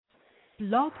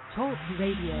Blog Talk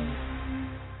Radio.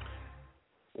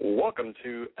 Welcome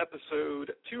to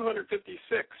episode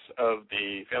 256 of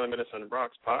the Family Medicine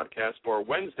Rocks podcast for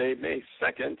Wednesday, May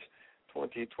 2nd,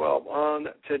 2012. On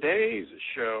today's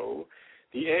show,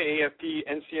 the AAFP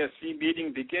NCSC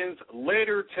meeting begins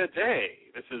later today.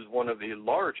 This is one of the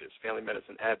largest family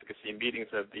medicine advocacy meetings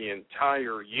of the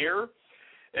entire year.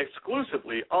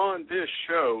 Exclusively on this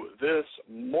show this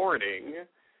morning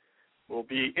will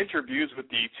be interviews with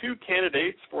the two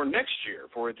candidates for next year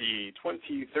for the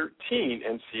 2013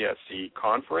 NCSC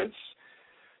conference.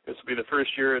 This will be the first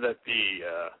year that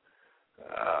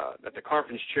the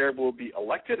conference chair will be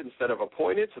elected instead of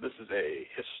appointed. So this is a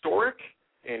historic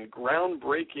and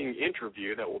groundbreaking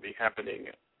interview that will be happening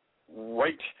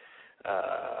right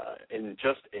in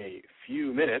just a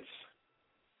few minutes.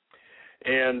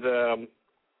 And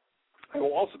I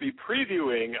will also be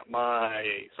previewing my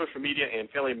social media and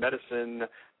family medicine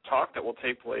talk that will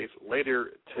take place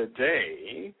later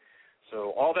today.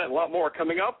 So all that and a lot more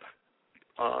coming up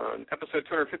on episode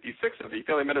 256 of the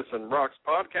Family Medicine Rocks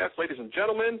podcast. Ladies and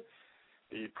gentlemen,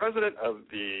 the president of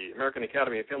the American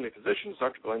Academy of Family Physicians,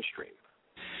 Dr. Glenn Stream.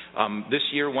 This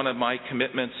year, one of my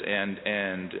commitments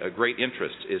and a great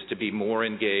interest is to be more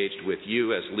engaged with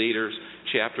you as leaders,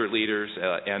 chapter leaders,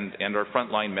 and our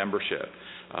frontline membership.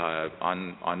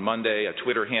 On Monday, a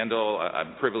Twitter handle,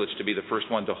 I'm privileged to be the first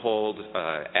one to hold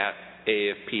at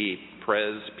AFP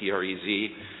Prez, P-R-E-Z.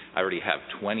 I already have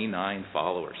 29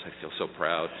 followers. I feel so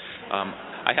proud.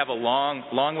 I have a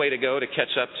long way to go to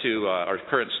catch up to our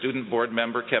current student board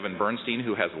member, Kevin Bernstein,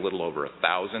 who has a little over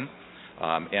 1,000.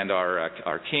 And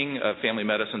our king of family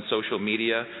medicine social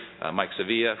media, Mike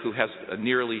Sevilla, who has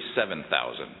nearly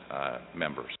 7,000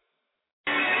 members.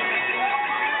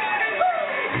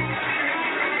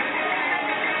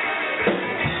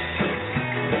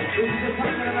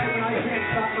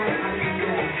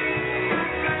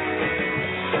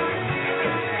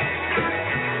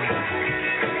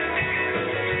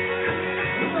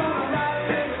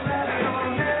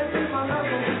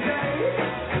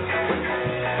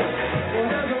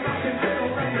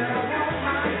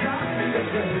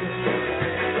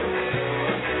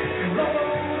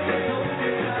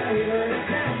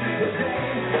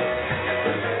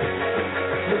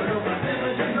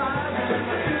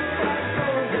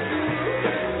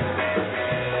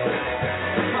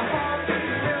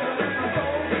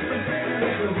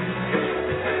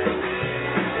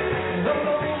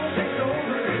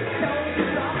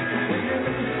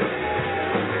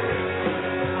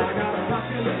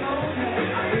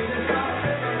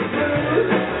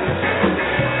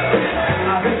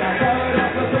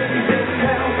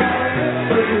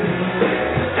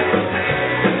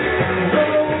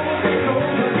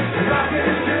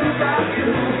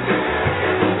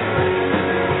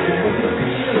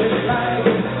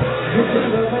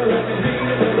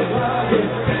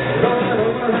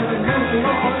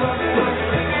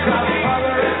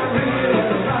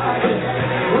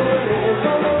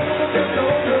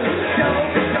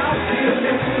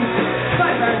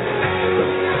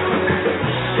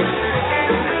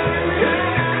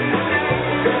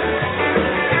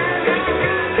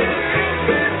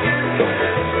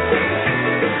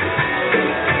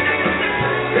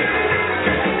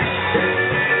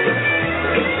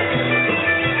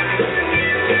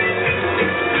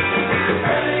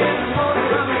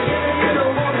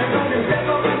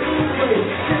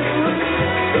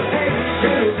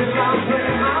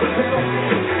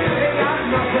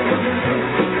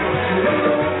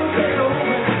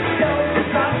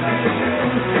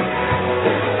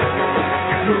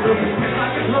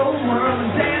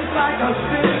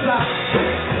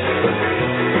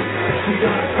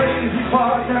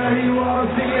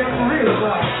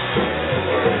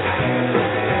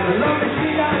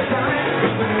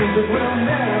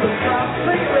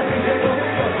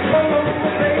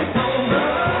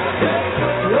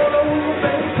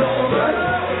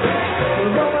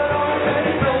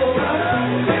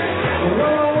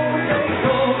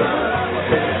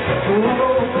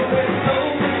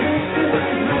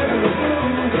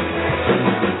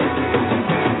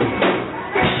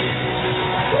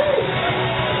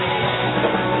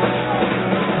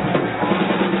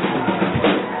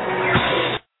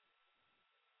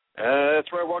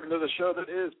 Show that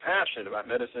is passionate about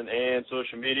medicine and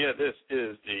social media. This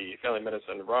is the Family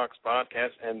Medicine Rocks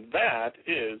podcast, and that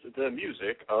is the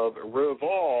music of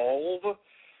Revolve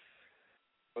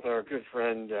with our good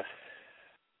friend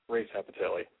Ray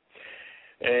Sapatelli.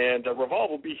 And Revolve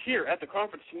will be here at the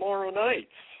conference tomorrow night.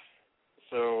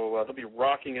 So they'll be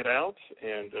rocking it out,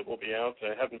 and we'll be out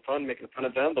having fun, making fun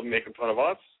of them. They'll be making fun of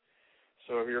us.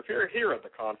 So if you're here at the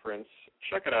conference,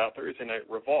 check it out, Thursday Night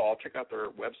Revolve. Check out their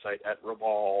website at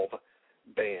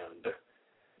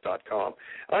revolveband.com.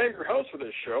 I am your host for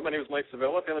this show. My name is Mike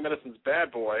Sevilla, Family Medicine's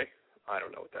bad boy. I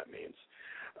don't know what that means.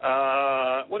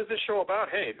 What is this show about?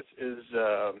 Hey, this is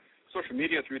social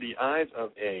media through the eyes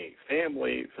of a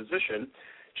family physician.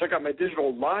 Check out my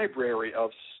digital library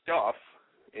of stuff,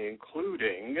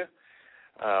 including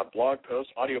blog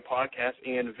posts, audio podcasts,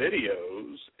 and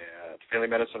videos at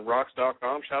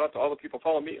FamilyMedicineRocks.com. Shout out to all the people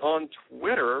following me on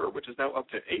Twitter, which is now up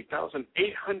to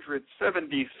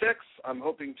 8,876. I'm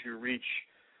hoping to reach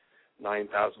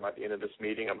 9,000 by the end of this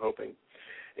meeting, I'm hoping.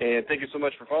 And thank you so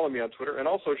much for following me on Twitter. And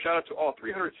also shout out to all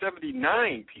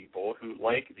 379 people who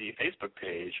like the Facebook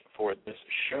page for this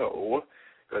show.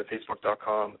 Go to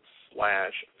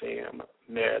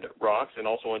Facebook.com/FamMedRocks. And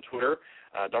also on Twitter,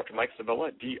 Dr. Mike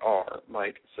Sevilla, Dr.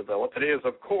 Mike Sevilla. Today is,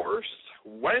 of course,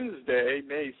 Wednesday,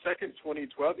 May 2nd,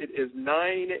 2012. It is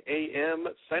 9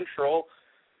 a.m. Central,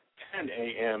 10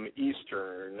 a.m.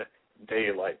 Eastern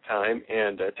Daylight Time.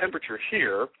 And temperature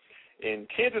here in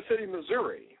Kansas City,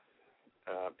 Missouri,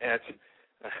 at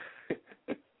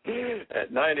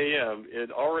 9 a.m.,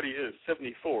 it already is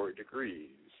 74 degrees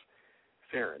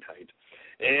Fahrenheit.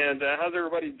 And how's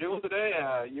everybody doing today?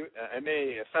 I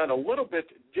may sound a little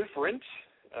bit different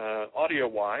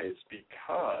audio-wise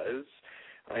because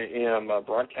I am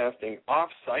broadcasting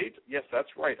off-site. Yes,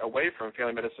 that's right, away from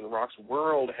Family Medicine Rock's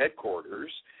world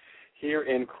headquarters here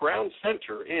in Crown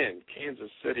Center in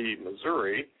Kansas City,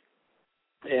 Missouri,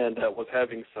 and was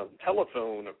having some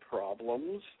telephone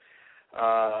problems.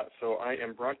 So I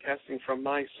am broadcasting from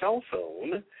my cell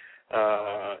phone.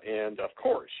 And, of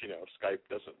course, Skype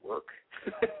doesn't work,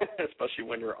 especially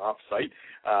when you're off-site.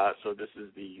 So this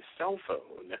is the cell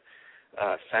phone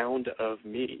sound of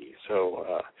me.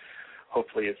 So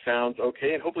hopefully it sounds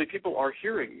okay, and hopefully people are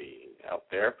hearing me out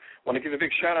there. I want to give a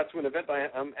big shout-out to an event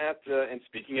I'm at and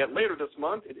speaking at later this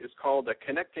month. It is called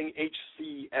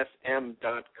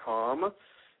ConnectingHCSM.com.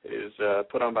 It is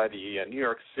put on by the New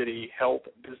York City Health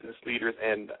Business Leaders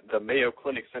and the Mayo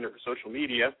Clinic Center for Social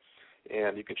Media.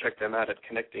 And you can check them out at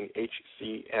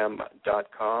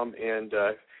connectinghcm.com. And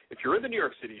if you're in the New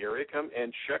York City area, come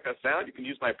and check us out. You can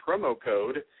use my promo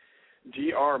code,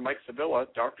 Dr. Mike Sevilla,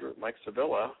 Dr. Mike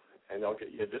Sevilla, and I'll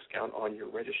get you a discount on your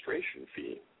registration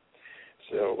fee.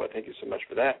 So thank you so much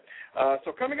for that.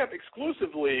 So coming up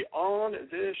exclusively on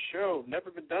this show,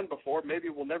 never been done before, maybe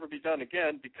will never be done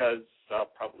again because I'll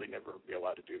probably never be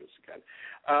allowed to do this again.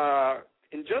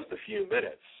 In just a few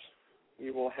minutes,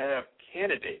 we will have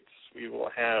candidates. We will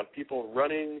have people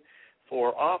running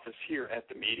for office here at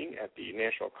the meeting at the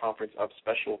National Conference of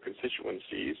Special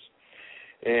Constituencies.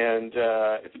 And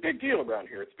it's a big deal around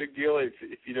here. It's a big deal if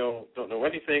you don't know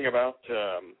anything about,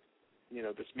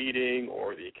 this meeting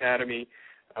or the academy.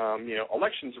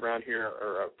 Elections around here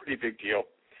are a pretty big deal.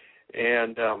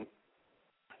 And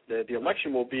the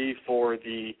election will be for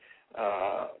the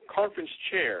conference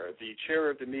chair, the chair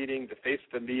of the meeting, the face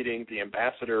of the meeting, the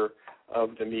ambassador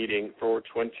of the meeting for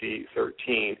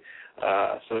 2013.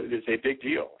 So it is a big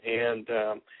deal. And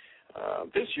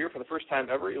this year, for the first time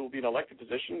ever, it will be an elected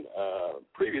position.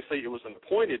 Previously, it was an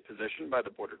appointed position by the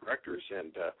board of directors.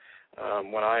 And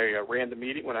when I ran the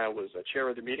meeting, when I was chair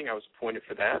of the meeting, I was appointed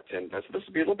for that. And so this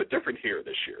will be a little bit different here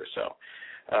this year. So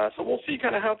we'll see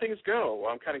kind of how things go.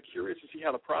 I'm kind of curious to see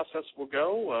how the process will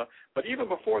go. But even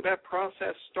before that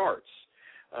process starts,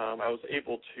 I was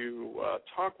able to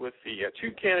talk with the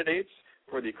two candidates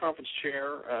for the conference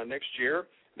chair next year.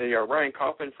 They are Ryan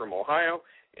Kaufman from Ohio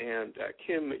and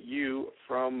Kim Yu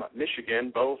from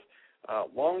Michigan, both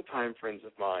longtime friends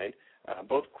of mine,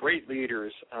 both great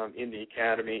leaders in the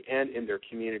academy and in their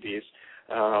communities.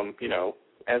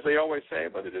 As they always say,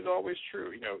 but it is always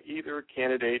true, either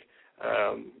candidate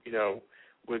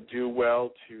would do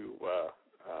well to,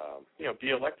 be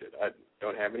elected. I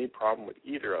don't have any problem with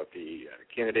either of the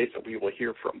candidates, and we will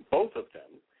hear from both of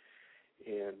them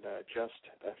in just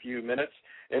a few minutes.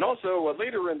 And also,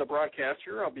 later in the broadcast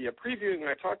here, I'll be previewing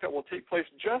a talk that will take place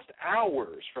just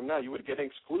hours from now. You would get an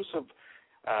exclusive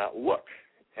look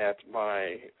at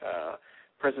my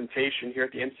presentation here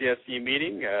at the NCSC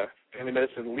meeting, Family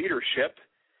Medicine Leadership,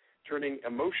 Turning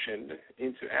Emotion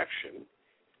into Action.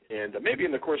 And maybe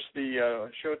in the course of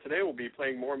the show today, we'll be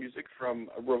playing more music from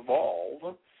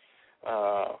Revolve,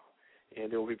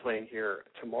 and it will be playing here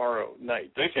tomorrow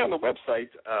night. They say on the website,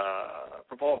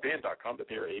 revolveband.com, that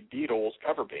they're a Beatles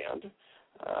cover band,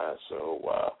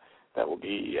 so that will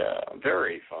be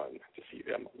very fun to see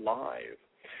them live.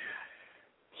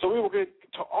 So we will get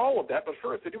to all of that, but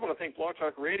first I do want to thank Blog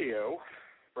Talk Radio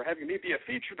for having me be a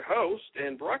featured host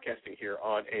and broadcasting here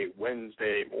on a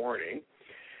Wednesday morning.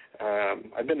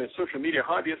 I've been a social media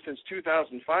hobbyist since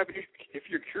 2005. If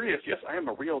you're curious, yes, I am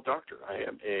a real doctor. I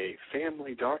am a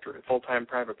family doctor in full-time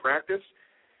private practice,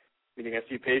 meaning I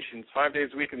see patients 5 days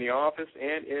a week in the office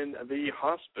and in the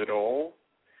hospital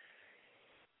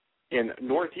in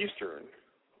northeastern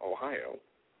Ohio.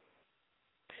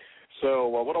 So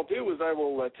what I'll do is I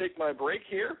will take my break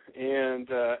here, and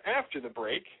after the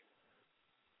break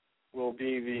will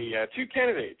be the two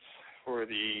candidates for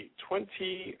the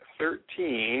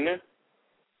 2013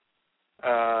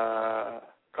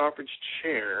 conference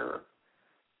chair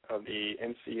of the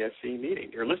NCSC meeting.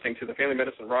 You're listening to the Family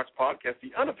Medicine Rocks podcast,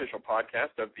 the unofficial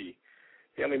podcast of the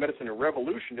Family Medicine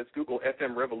Revolution. It's Google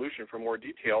FM Revolution for more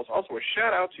details. Also, a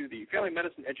shout-out to the Family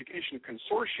Medicine Education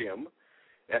Consortium,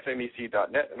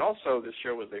 fmec.net, and also this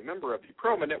show is a member of the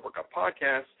ProMed Network of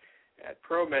podcasts at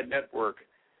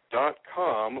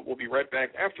promednetwork.com. We'll be right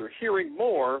back after hearing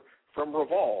more from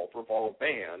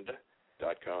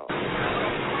revolveband.com.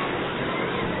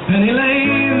 Penny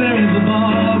Lane, there is a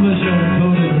barber showing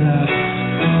photographs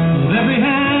of every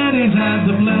hand he's had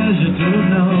the pleasure to have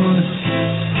known,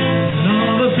 and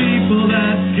all the people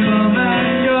that come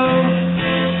and go,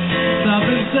 stop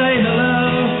and say hello.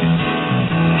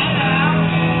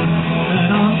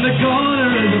 And on the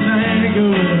corner is a mango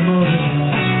with a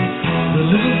motorcycle.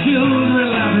 The little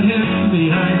children laugh at him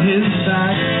behind his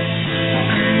back.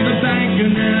 And the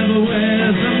banker never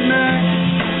wears a Mac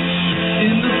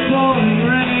in the pouring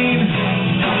rain.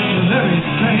 Very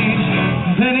strange.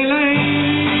 Penny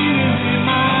Lane is in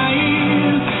my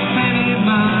ears and in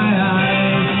my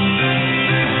eyes.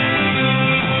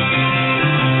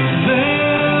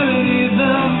 There beneath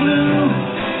the blue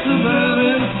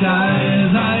suburban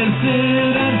skies I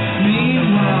sit, and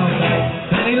meanwhile,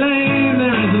 Penny Lane,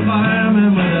 there is a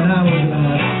fireman with an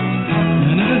hourglass,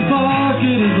 and in his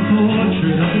pocket is a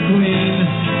portrait of the Queen.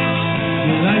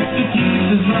 He likes to keep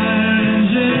his fire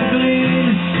engine clean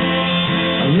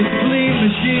with a clean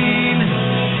machine.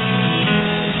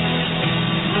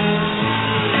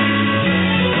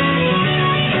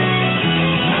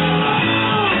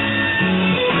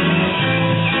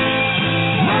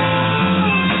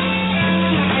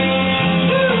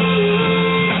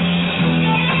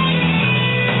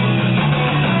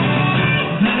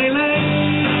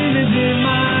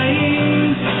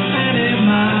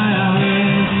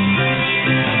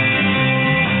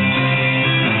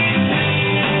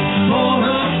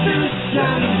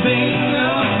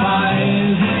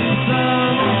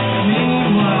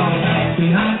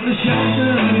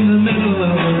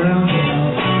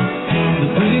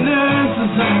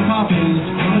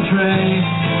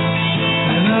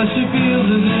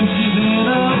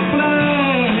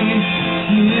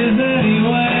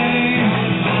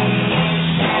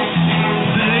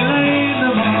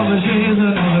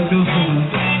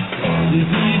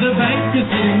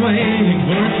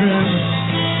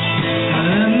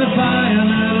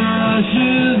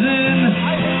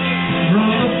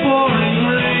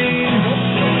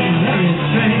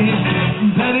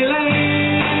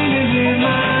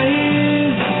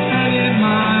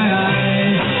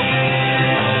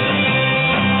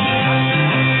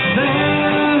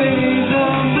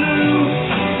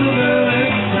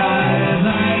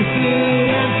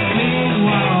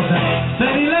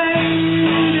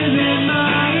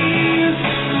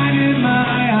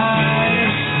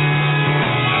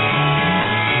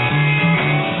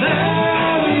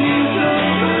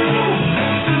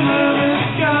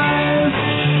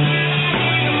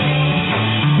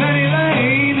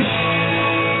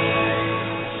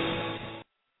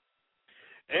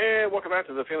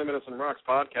 To the Family Medicine Rocks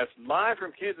podcast, live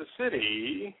from Kansas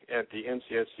City at the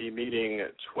NCSC meeting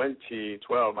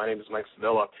 2012. My name is Mike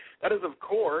Sevilla. That is, of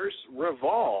course,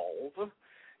 Revolve,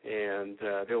 and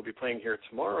they'll be playing here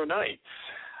tomorrow night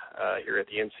here at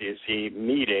the NCSC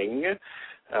meeting.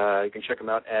 You can check them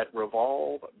out at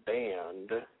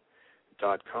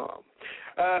revolveband.com.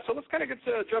 So let's kind of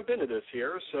jump into this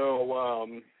here. So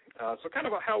kind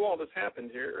of how all this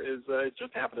happened here is it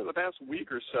just happened in the past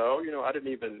week or so. You know, I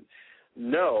didn't even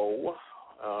know.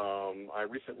 I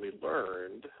recently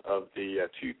learned of the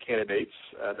two candidates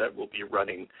that will be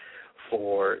running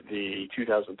for the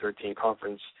 2013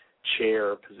 conference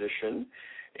chair position.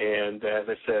 And as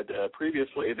I said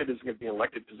previously, that is going to be an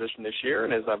elected position this year.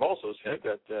 And as I've also said,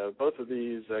 that both of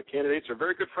these candidates are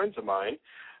very good friends of mine.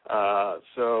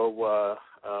 So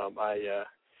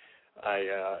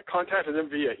I contacted them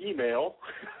via email,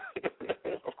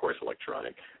 of course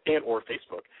electronic, and or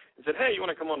Facebook, and said, hey, you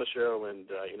want to come on the show and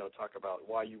talk about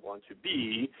why you want to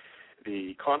be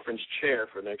the conference chair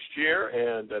for next year?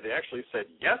 And they actually said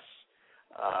yes.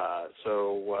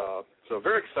 So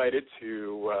very excited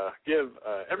to give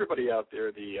everybody out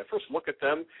there the first look at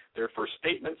them, their first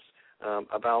statements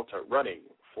about running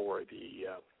for the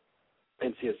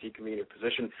NCSE convener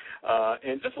position.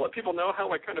 And just to let people know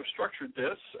how I kind of structured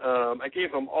this, I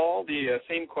gave them all the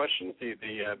same questions, the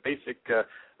basic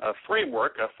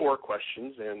framework, 4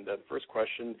 questions. And the first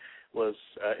question was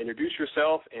introduce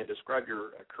yourself and describe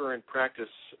your current practice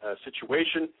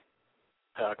situation.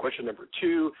 Question number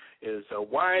 2 is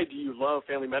why do you love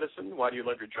family medicine? Why do you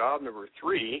love your job? Number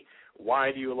 3,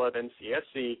 why do you love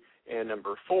NCSE? And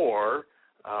number 4,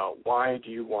 why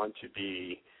do you want to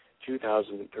be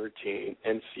 2013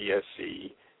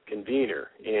 NCSE convener?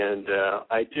 And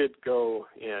I did go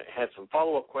and had some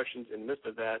follow-up questions in the midst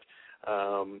of that.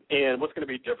 And what's going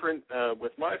to be different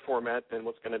with my format than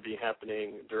what's going to be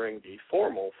happening during the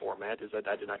formal format is that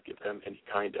I did not give them any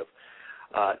kind of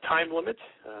time limit.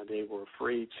 They were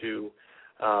free to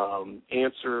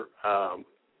answer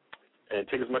and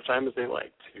take as much time as they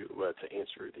like to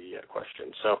answer the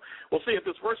question. So we'll see if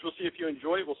this works. We'll see if you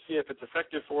enjoy it. We'll see if it's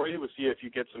effective for you. We'll see if you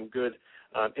get some good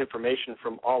information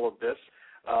from all of this.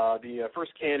 The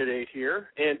first candidate here,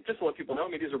 and just to let people know,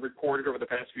 these are recorded over the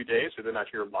past few days, so they're not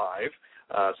here live.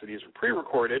 So these are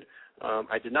pre-recorded.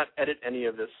 I did not edit any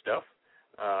of this stuff.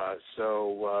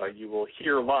 So you will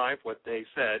hear live what they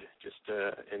said,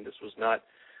 and this was not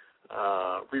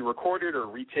re-recorded or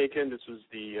retaken. This was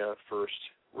the first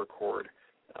record.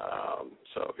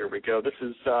 So here we go. This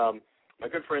is my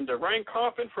good friend Ryan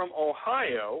Coffin from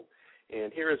Ohio,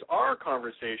 and here is our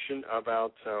conversation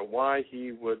about why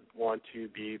he would want to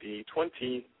be the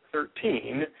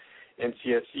 2013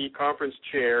 NCSE Conference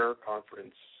Chair,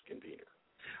 Conference Convener.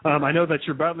 I know that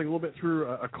you're battling a little bit through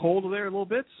a cold there a little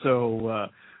bit, so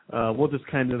we'll just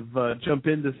kind of jump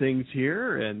into things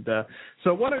here. And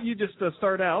so why don't you just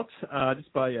start out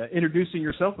just by introducing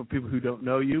yourself for people who don't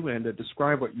know you and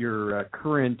describe what your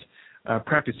current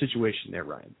practice situation there,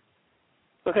 Ryan.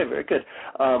 Okay, very good.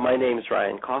 My name is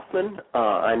Ryan Kaufman.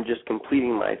 I'm just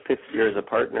completing my 5th year as a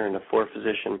partner in a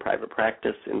 4-physician private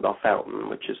practice in Bell Fountain,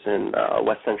 which is in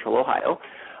west central Ohio.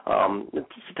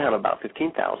 It's a town of about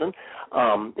 15,000.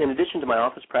 In addition to my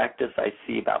office practice, I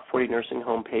see about 40 nursing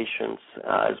home patients,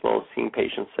 as well as seeing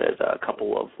patients at a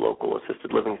couple of local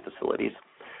assisted living facilities.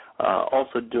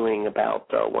 Also doing about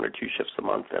 1 or 2 shifts a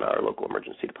month in our local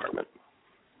emergency department.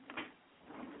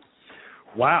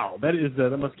 Wow,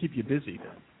 that must keep you busy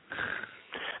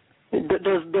then. It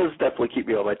does definitely keep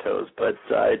me on my toes, but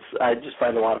I just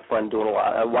find a lot of fun doing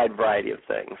a wide variety of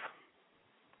things.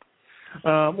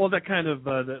 Well, that kind of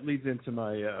that leads into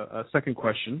my second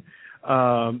question.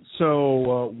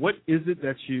 So what is it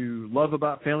that you love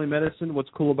about family medicine? What's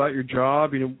cool about your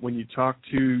job? When you talk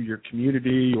to your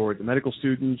community or the medical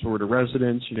students or the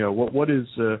residents, what is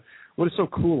so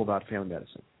cool about family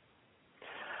medicine?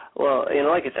 Well,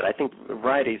 like I said, I think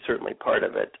variety is certainly part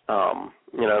of it.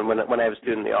 When I have a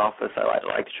student in the office, I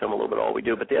like to show them a little bit of all we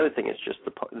do. But the other thing is just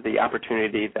the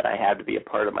opportunity that I have to be a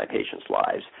part of my patients'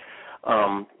 lives.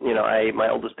 My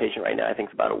oldest patient right now, I think,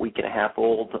 is about a week and a half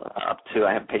old.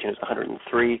 I have a patient who's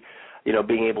 103.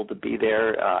 Being able to be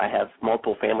there. I have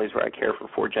multiple families where I care for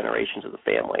 4 generations of the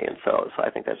family, and so I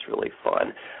think that's really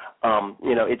fun.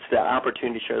 It's the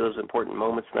opportunity to share those important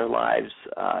moments in their lives.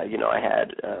 I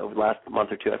had over the last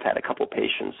month or 2, I've had a couple of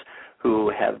patients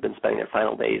who have been spending their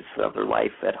final days of their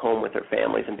life at home with their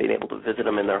families, and being able to visit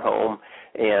them in their home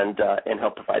and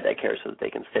help provide that care so that they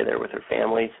can stay there with their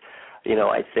families.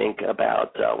 I think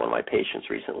about one of my patients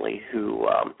recently who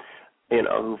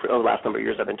for the last number of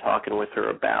years I've been talking with her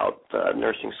about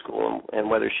nursing school and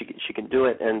whether she can do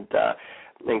it, and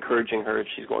encouraging her as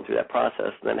she's going through that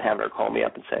process, and then having her call me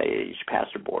up and say, hey, you should pass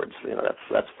your boards.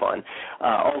 That's fun.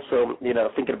 Also,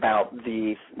 thinking about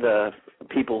the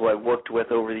people who I've worked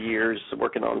with over the years,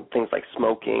 working on things like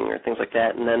smoking or things like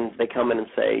that, and then they come in and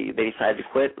say they decided to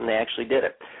quit, and they actually did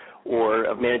it. Or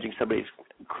of managing somebody's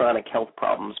chronic health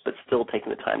problems, but still taking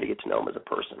the time to get to know them as a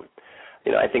person.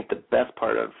 I think the best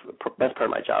part of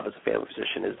my job as a family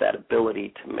physician is that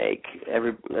ability to make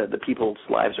the people's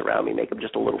lives around me, make them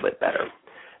just a little bit better.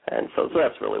 And so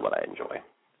that's really what I enjoy.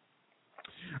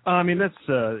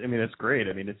 That's great.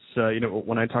 It's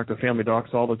when I talk to family docs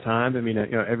all the time,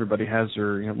 everybody has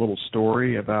their little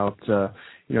story about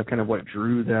kind of what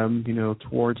drew them,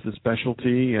 towards the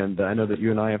specialty. And I know that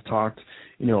you and I have talked,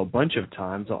 a bunch of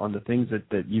times on the things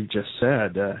that you've just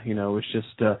said. It's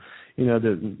just,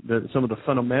 some of the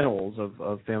fundamentals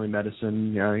of family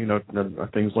medicine,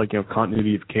 things like,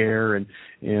 continuity of care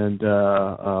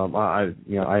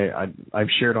I've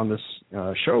shared on this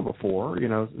show before,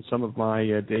 some of my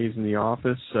days in the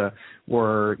office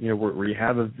where you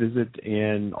have a visit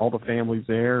and all the families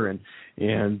there, and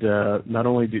not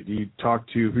only do you talk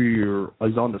to who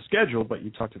is on the schedule, but you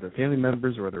talk to their family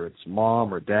members, whether it's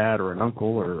mom or dad or an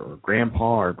uncle or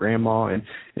grandpa or grandma,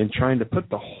 and trying to put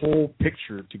the whole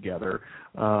picture together.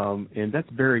 And that's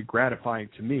very gratifying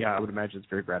to me. I would imagine it's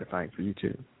very gratifying for you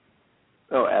too.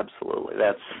 Oh, absolutely.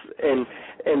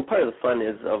 And part of the fun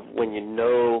is of when you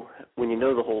know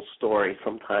the whole story.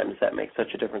 Sometimes that makes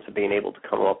such a difference of being able to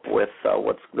come up with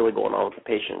what's really going on with the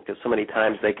patient. Because so many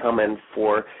times they come in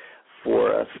for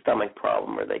a stomach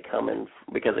problem, or they come in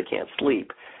because they can't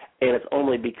sleep, and it's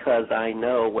only because I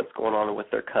know what's going on with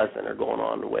their cousin or going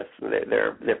on with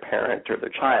their parent or their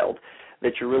child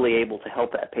that you're really able to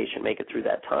help that patient make it through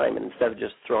that time. And instead of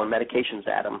just throwing medications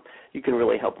at them, you can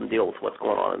really help them deal with what's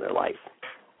going on in their life.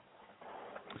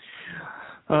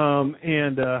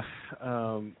 And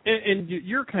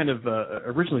you're kind of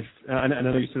originally, and I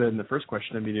know you said that in the first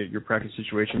question, I mean, your practice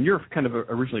situation, you're kind of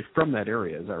originally from that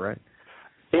area, is that right?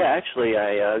 Yeah, actually,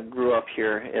 I grew up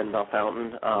here in Bell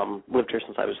Fountain, lived here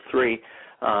since I was 3,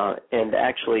 and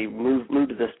actually moved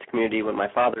to this community when my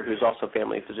father, who's also a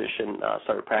family physician,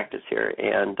 started practice here,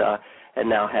 and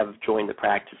now have joined the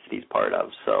practice that he's part of.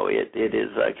 So it is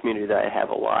a community that I have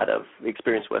a lot of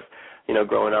experience with,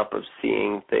 growing up, of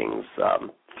seeing things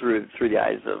through the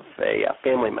eyes of a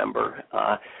family member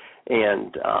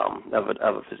and of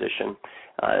a physician.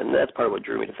 And that's part of what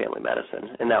drew me to family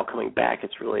medicine. And now coming back,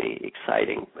 it's really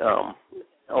exciting,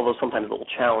 although sometimes a little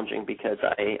challenging, because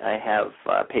I have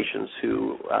patients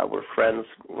who were friends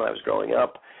when I was growing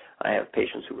up. I have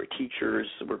patients who were teachers,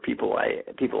 were people I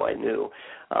knew.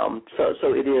 So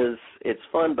it's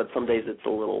fun, but some days it's a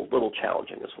little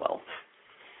challenging as well.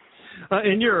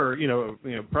 And you're,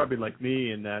 probably like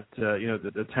me in that,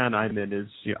 the town I'm in is,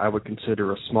 I would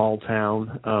consider a small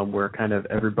town where kind of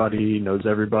everybody knows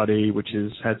everybody, which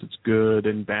has its good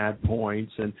and bad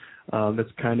points, and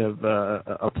that's kind of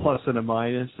a plus and a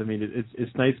minus. I mean,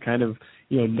 it's nice kind of,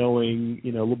 knowing, a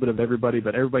little bit of everybody,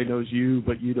 but everybody knows you,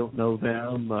 but you don't know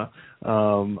them.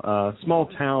 Small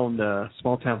town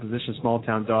physician, small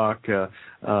town doc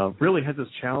really has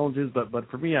its challenges, but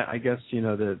for me, I guess,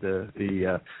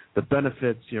 the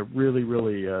benefits,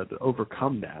 really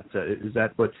overcome that. Is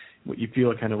that what you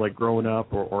feel kind of like growing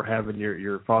up or having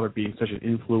your father being such an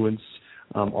influence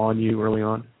on you early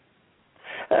on?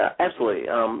 Absolutely.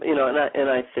 And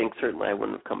I think certainly I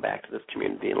wouldn't have come back to this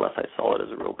community unless I saw it as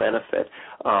a real benefit.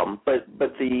 But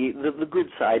the good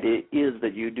side is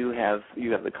that you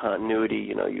have the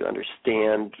continuity. You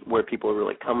understand where people are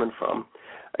really coming from.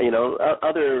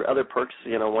 Other perks.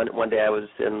 One day I was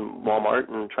in Walmart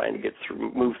and trying to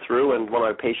move through, and one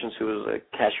of my patients who was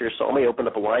a cashier saw me, opened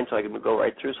up a line so I could go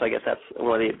right through. So I guess that's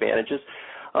one of the advantages.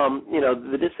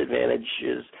 The disadvantage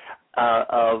is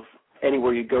of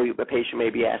anywhere you go, a patient may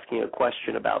be asking you a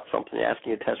question about something,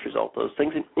 asking you a test result, those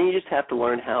things, and you just have to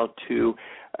learn how to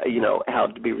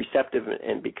be receptive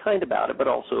and be kind about it, but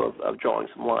also of drawing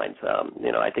some lines.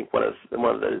 I think one of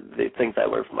the things I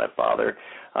learned from my father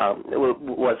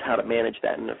was how to manage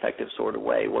that in an effective sort of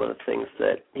way. One of the things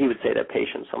that he would say to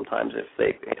patients sometimes, if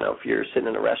you're sitting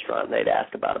in a restaurant and they'd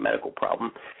ask about a medical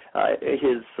problem,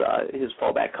 his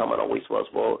fallback comment always was,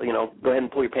 well, go ahead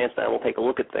and pull your pants down, we'll take a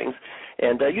look at things.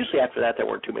 And usually after that, there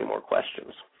weren't too many more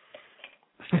questions.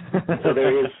 So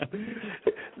there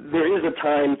is a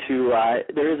time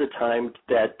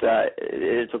that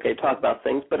it's okay to talk about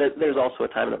things, but there's also a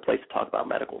time and a place to talk about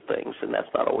medical things, and that's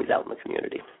not always out in the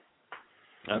community.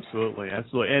 Absolutely,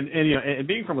 and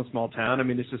being from a small town, I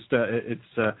mean, it's just it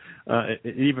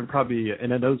even probably,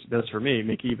 and it does for me,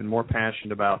 make you even more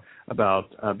passionate about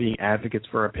being advocates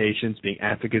for our patients, being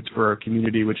advocates for our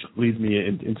community, which leads me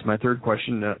into my third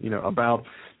question, about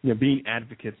being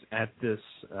advocates at this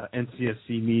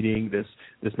NCSC meeting, this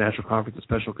National Conference of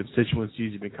Special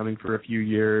Constituencies. You've been coming for a few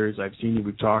years. I've seen you.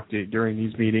 We've talked during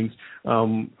these meetings.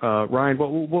 Ryan,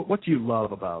 what do you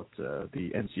love about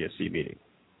the NCSC meeting?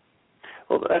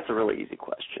 Well, that's a really easy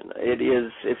question.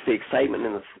 It's the excitement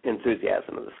and the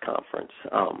enthusiasm of this conference.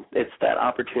 It's that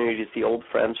opportunity to see old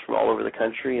friends from all over the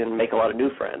country and make a lot of new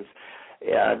friends.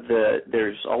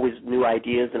 There's always new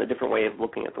ideas and a different way of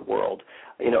looking at the world.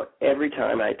 Every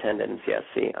time I attend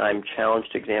NCSC, I'm challenged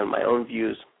to examine my own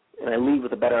views, and I leave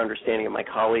with a better understanding of my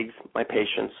colleagues, my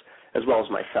patients, as well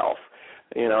as myself.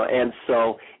 And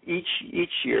so each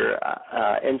year,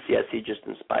 NCSC just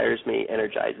inspires me,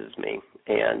 energizes me,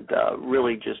 and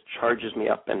really just charges me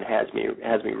up and has me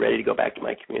ready to go back to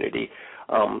my community,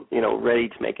 ready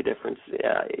to make a difference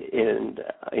in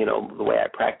the way I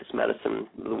practice medicine,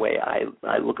 the way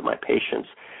I look at my patients,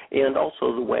 and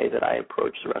also the way that I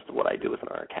approach the rest of what I do within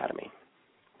our academy.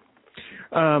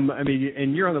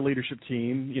 And you're on the leadership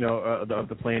team, of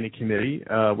the planning committee,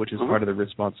 which is part of the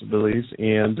responsibilities,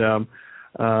 and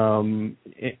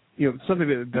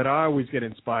something that I always get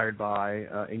inspired by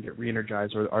and get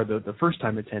re-energized are the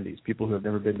first-time attendees, people who have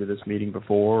never been to this meeting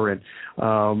before. And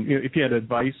if you had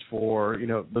advice for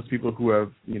those people who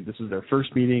have this is their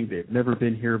first meeting, they've never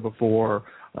been here before,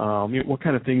 what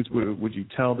kind of things would you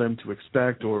tell them to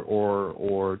expect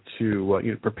or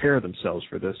to prepare themselves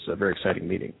for this very exciting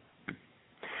meeting?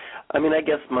 I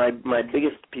guess my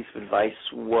biggest piece of advice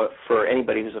for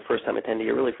anybody who's a first-time attendee,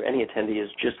 or really for any attendee, is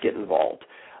just get involved.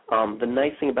 The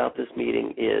nice thing about this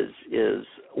meeting is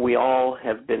we all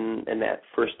have been in that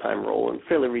first-time role in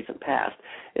fairly recent past,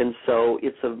 and so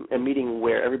it's a meeting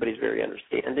where everybody's very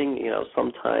understanding.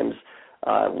 Sometimes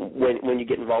when you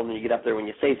get involved and you get up there, when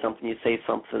you say something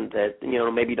that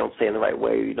maybe you don't say in the right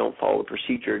way, or you don't follow the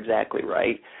procedure exactly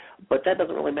right. But that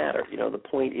doesn't really matter. The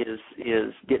point is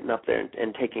getting up there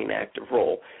and taking an active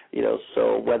role.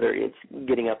 So whether it's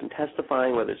getting up and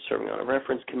testifying, whether it's serving on a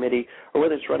reference committee, or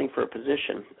whether it's running for a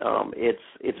position,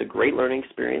 it's a great learning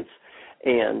experience.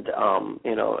 And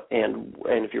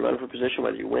and if you're running for a position,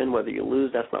 whether you win, whether you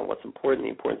lose, that's not what's important. The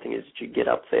important thing is that you get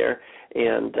up there,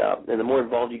 and the more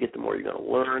involved you get, the more you're going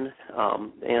to learn,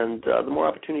 and the more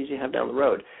opportunities you have down the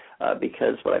road.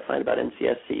 Because what I find about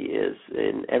NCSC is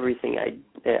in everything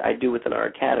I do within our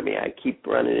academy, I keep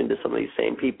running into some of these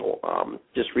same people.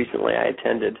 Just recently I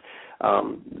attended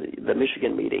the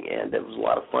Michigan meeting, and it was a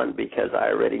lot of fun because I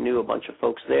already knew a bunch of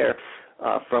folks there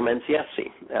from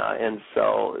NCSC. And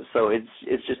so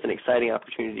it's just an exciting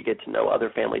opportunity to get to know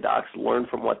other family docs, learn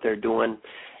from what they're doing,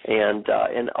 and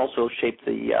also shape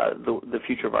the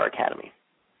future of our academy.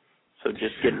 So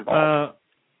just get involved.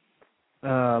 I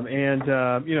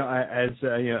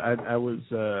was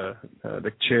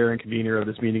the chair and convener of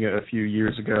this meeting a few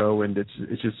years ago, and it's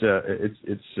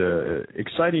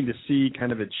exciting to see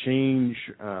kind of a change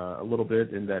a little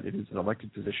bit in that it is an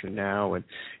elected position now, and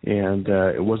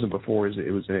it wasn't before.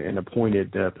 It was an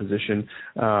appointed position,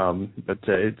 but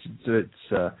it's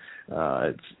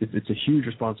a huge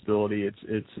responsibility.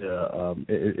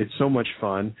 It's so much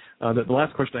fun. The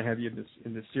last question I have you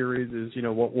in this series is,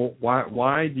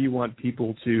 why do you want people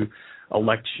to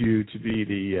elect you to be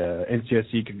the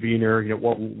NCSC convener?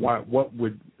 What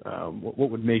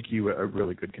would make you a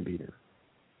really good convener?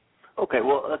 Okay,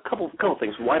 well, a couple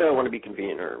things. Why do I want to be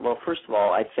convener? Well, first of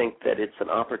all, I think that it's an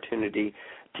opportunity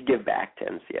to give back to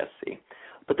NCSC.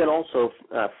 But then also,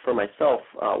 for myself,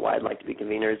 why I'd like to be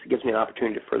convener is it gives me an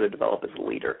opportunity to further develop as a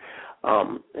leader.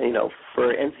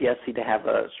 For NCSC to have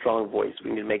a strong voice,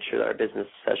 we need to make sure that our business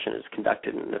session is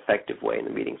conducted in an effective way and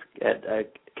the meeting's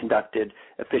conducted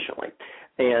efficiently.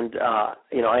 And,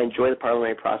 I enjoy the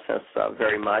parliamentary process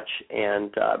very much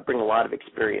and bring a lot of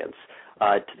experience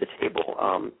to the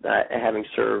table, having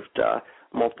served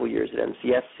multiple years at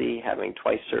NCSC, having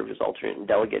twice served as alternate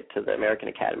delegate to the American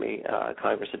Academy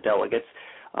Congress of Delegates,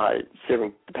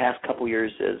 serving the past couple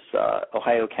years as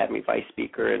Ohio Academy Vice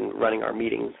Speaker and running our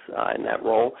meetings in that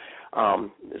role,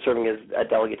 serving as a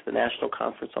delegate to the National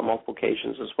Conference on multiple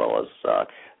occasions, as well as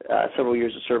several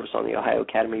years of service on the Ohio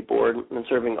Academy Board, and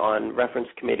serving on reference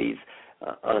committees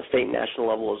on a state and national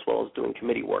level, as well as doing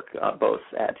committee work, both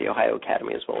at the Ohio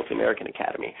Academy as well as the American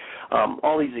Academy.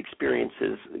 All these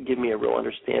experiences give me a real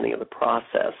understanding of the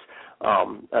process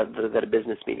that a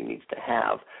business meeting needs to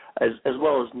have, as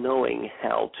well as knowing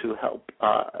how to help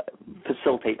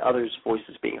facilitate others'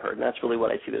 voices being heard. And that's really what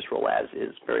I see this role as,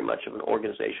 is very much of an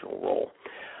organizational role.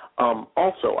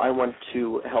 Also, I want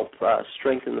to help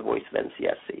strengthen the voice of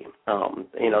NCSC.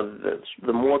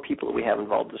 The more people that we have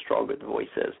involved, the stronger the voice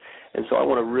is. And so I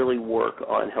want to really work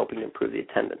on helping to improve the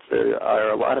attendance. There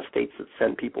are a lot of states that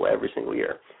send people every single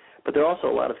year, but there are also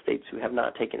a lot of states who have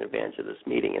not taken advantage of this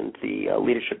meeting and the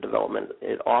leadership development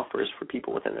it offers for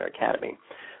people within their academy.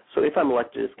 So if I'm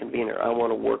elected as convener, I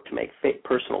want to work to make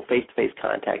personal face-to-face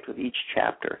contact with each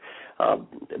chapter,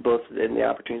 both in the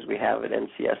opportunities we have at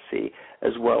NCSC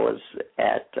as well as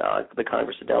at the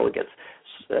Congress of Delegates.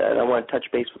 And I want to touch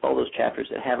base with all those chapters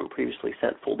that haven't previously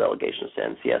sent full delegations to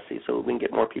NCSC so we can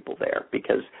get more people there,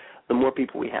 because the more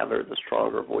people we have there, the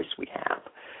stronger voice we have.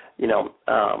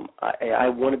 I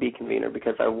want to be convener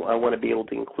because I want to be able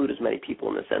to include as many people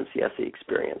in this NCSE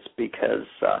experience because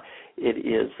it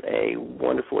is a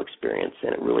wonderful experience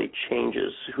and it really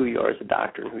changes who you are as a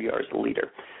doctor and who you are as a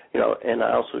leader. And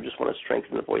I also just want to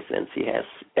strengthen the voice that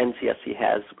NCSE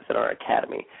has within our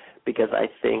academy because I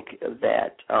think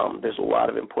that there's a lot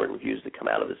of important views that come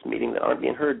out of this meeting that aren't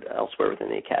being heard elsewhere within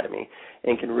the academy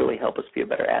and can really help us be a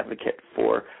better advocate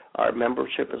for our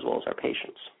membership as well as our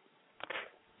patients.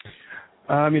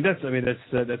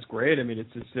 That's great.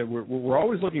 We're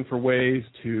always looking for ways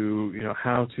to,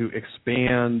 how to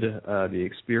expand the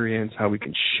experience, how we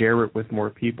can share it with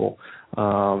more people.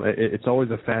 It's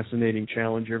always a fascinating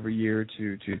challenge every year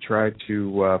to try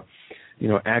to,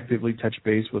 actively touch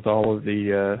base with all of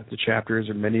the chapters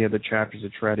or many of the chapters to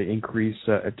try to increase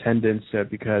attendance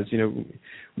because,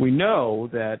 we know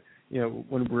that,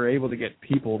 when we're able to get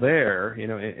people there,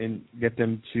 and get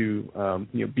them to,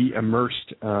 be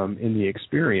immersed in the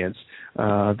experience,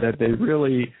 that they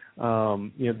really,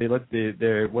 they let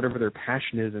their whatever their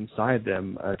passion is inside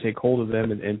them take hold of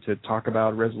them and to talk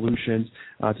about resolutions,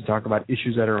 to talk about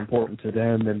issues that are important to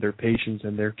them and their patients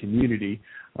and their community.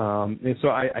 And so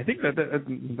I think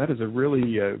that is a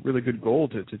really good goal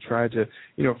to try to,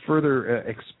 further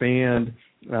expand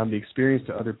the experience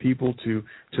to other people, to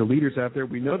leaders out there.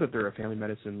 We know that there are family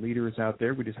medicine leaders out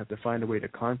there. We just have to find a way to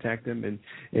contact them and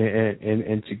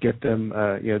to get them,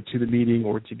 to the meeting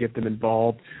or to get them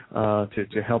involved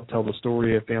to help tell the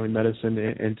story of family medicine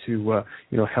and to,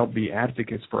 help be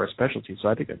advocates for our specialty. So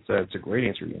I think that's a great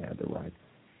answer you had there, Ryan.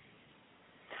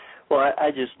 Well, I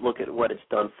just look at what it's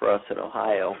done for us in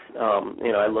Ohio.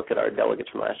 I look at our delegates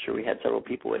from last year. We had several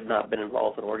people who had not been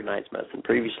involved in organized medicine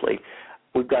previously.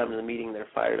 We've got them to the meeting, they're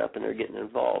fired up, and they're getting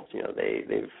involved.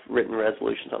 They've written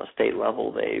resolutions on a state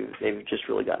level. They've just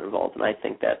really gotten involved, and I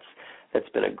think that's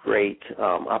been a great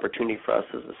opportunity for us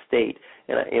as a state.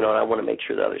 And I want to make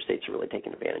sure that other states are really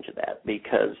taking advantage of that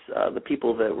because the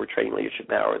people that we're training leadership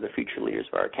now are the future leaders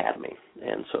of our academy,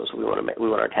 and so we want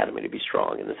our academy to be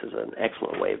strong, and this is an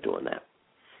excellent way of doing that.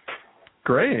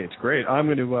 Great. I'm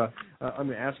going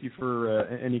to ask you for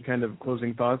any kind of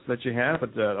closing thoughts that you have,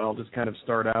 but I'll just kind of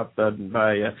start out by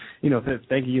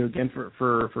thanking you again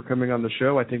for coming on the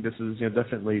show. I think this is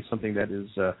definitely something that is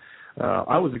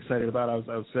I was excited about. I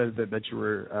was excited that you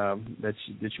were that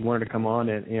you wanted to come on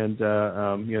and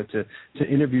to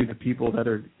interview the people that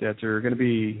are going to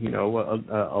be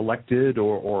elected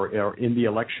or in the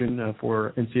election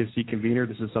for NCSC convener.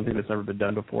 This is something that's never been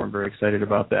done before. I'm very excited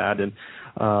about that, and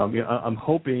I'm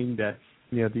hoping that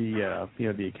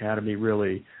the academy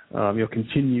really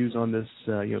continues on this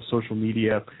social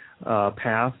media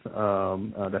path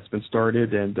that's been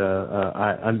started, and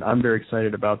I'm very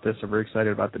excited about this. I'm very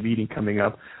excited about the meeting coming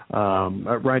up.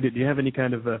 Ryan, do you have any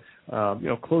kind of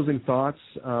closing thoughts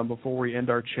before we end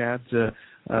our chat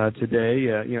today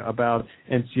about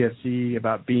NCSC,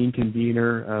 about being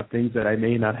convener, things that I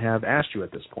may not have asked you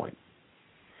at this point?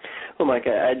 Well, Mike,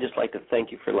 I'd just like to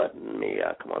thank you for letting me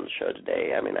come on the show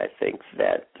today. I think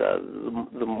that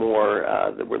the more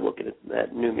that we're looking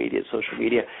at new media, social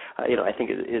media, I think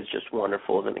it is just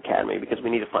wonderful as an academy because we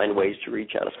need to find ways to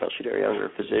reach out, especially to our younger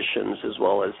physicians as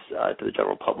well as to the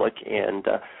general public, and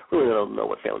really let them know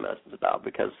what family medicine is about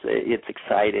because it's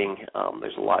exciting.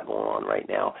 There's a lot going on right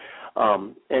now.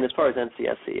 And as far as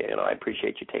NCSC, I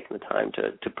appreciate you taking the time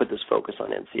to put this focus on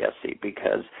NCSC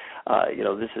because,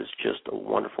 this is just a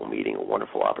wonderful meeting, a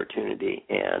wonderful opportunity,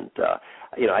 and,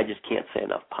 I just can't say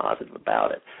enough positive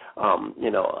about it.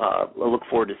 I look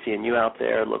forward to seeing you out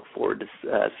there. Look forward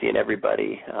to seeing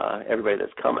everybody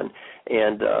that's coming.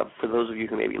 And for those of you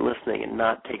who may be listening and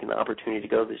not taking the opportunity to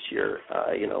go this year,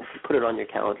 put it on your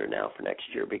calendar now for next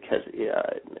year because,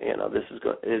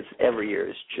 this every year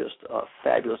is just a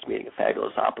fabulous meeting, a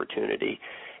fabulous opportunity,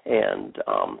 and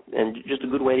just a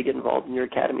good way to get involved in your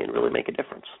academy and really make a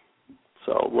difference.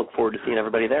 So look forward to seeing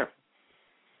everybody there.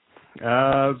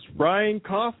 Ryan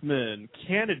Kaufman,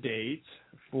 candidate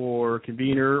for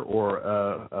convener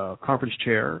or conference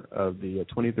chair of the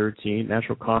 2013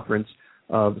 National Conference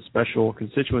of Special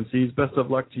Constituencies. Best of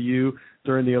luck to you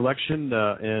during the election,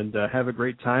 and have a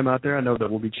great time out there. I know that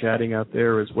we'll be chatting out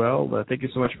there as well. Thank you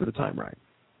so much for the time, Ryan.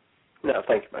 No,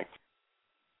 thank you, Mike.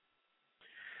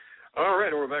 All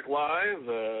right, we're back live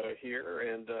here,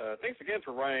 and thanks again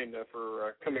for Ryan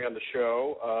for coming on the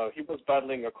show. He was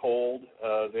battling a cold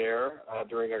there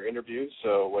during our interview,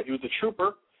 so he was a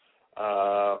trooper.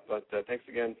 But thanks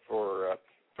again for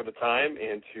the time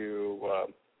and to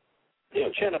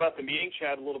chat about the meeting,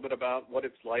 chat a little bit about what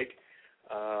it's like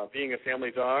being a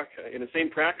family doc in the same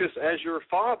practice as your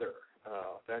father.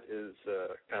 That is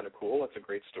kind of cool. That's a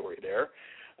great story there.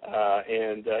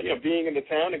 And being in the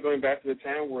town and going back to the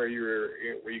town where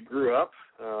you grew up,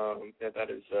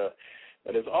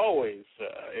 that is always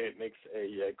it makes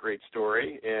a great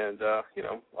story. And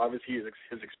obviously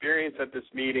his experience at this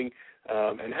meeting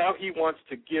and how he wants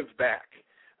to give back.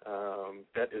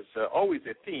 That is always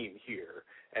a theme here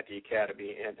at the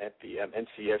Academy and at the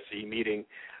NCSE meeting,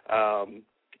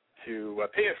 to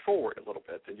pay it forward a little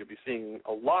bit, and you'll be seeing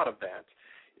a lot of that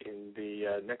in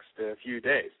the next few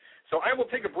days. So I will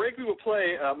take a break. We will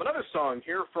play another song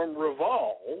here from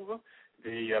Revolve,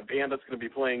 the band that's going to be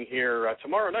playing here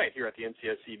tomorrow night here at the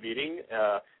NCSE meeting.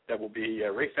 That will be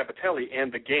Ray Sapatelli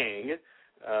and the gang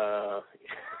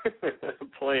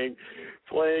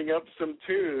playing up some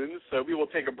tunes. So we will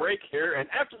take a break here, and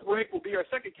after the break will be our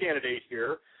second candidate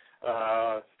here,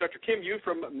 Dr. Kim Yu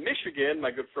from Michigan, my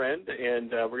good friend,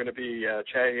 and we're going to be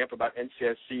chatting up about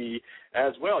NCSE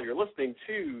as well. You're listening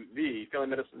to the Family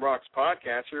Medicine Rocks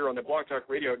podcast here on the Blog Talk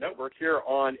Radio Network here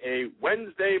on a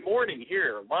Wednesday morning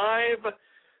here, live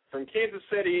from Kansas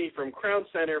City, from Crown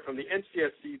Center, from the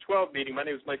NCSE 12 meeting. My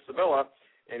name is Mike Sabella,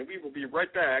 and we will be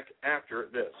right back after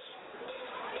this.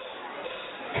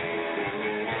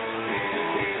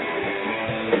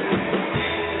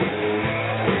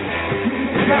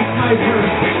 That's my verse.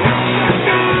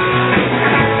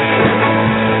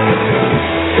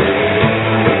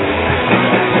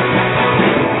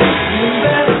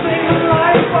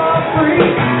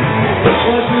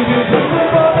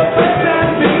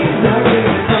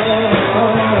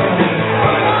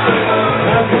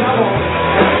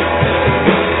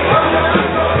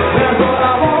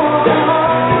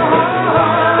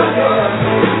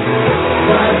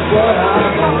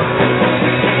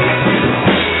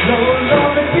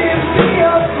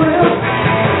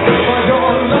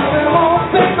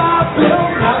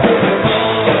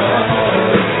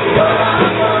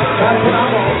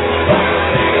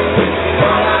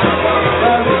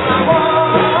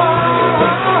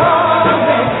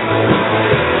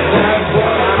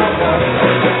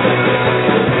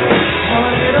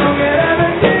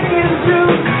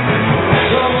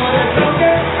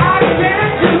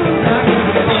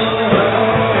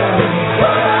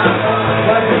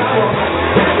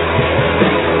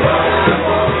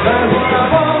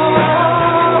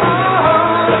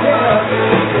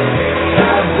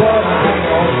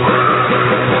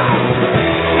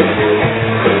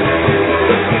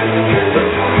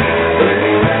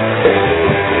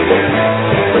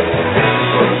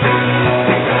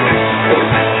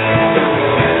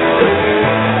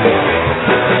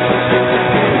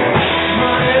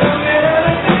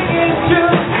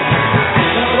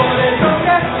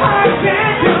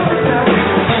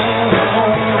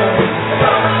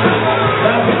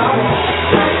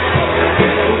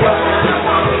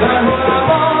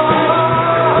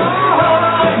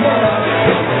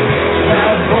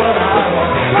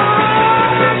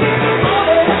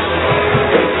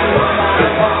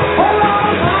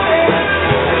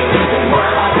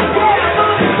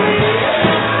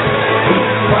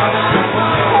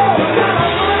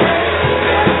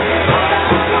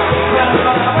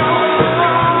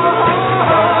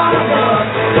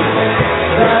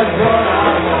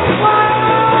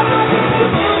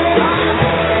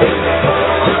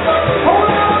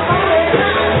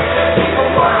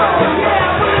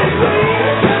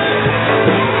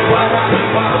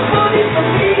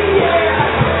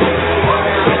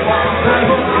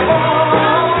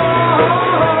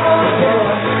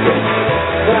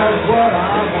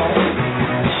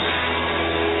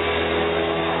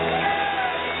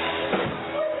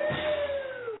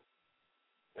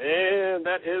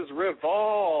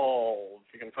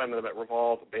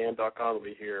 RevolveBand.com will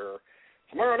be here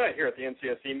tomorrow night here at the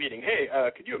NCSE meeting. Hey,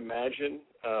 could you imagine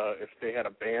if they had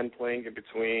a band playing in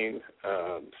between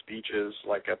speeches,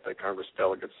 like at the Congress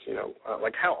delegates?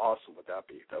 Like how awesome would that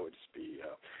be? That would just be,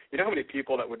 how many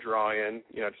people that would draw in?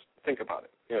 Just think about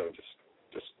it.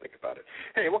 Just think about it.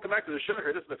 Hey, welcome back to the show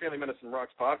here. This is the Family Medicine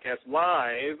Rocks podcast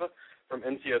live from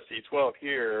NCSE 12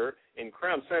 here in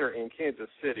Crown Center in Kansas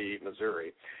City,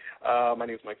 Missouri. My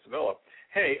name is Mike Sabella.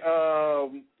 Hey,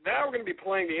 now we're going to be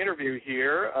playing the interview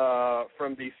here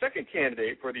from the second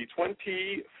candidate for the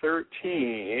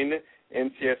 2013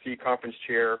 NCSE Conference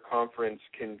Chair, Conference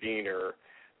Convener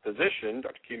position,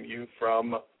 Dr. Kim Yu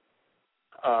from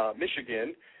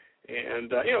Michigan.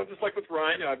 And, just like with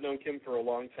Ryan, I've known Kim for a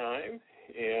long time,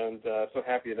 and so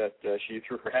happy that she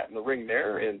threw her hat in the ring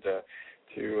there and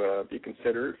to be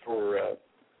considered for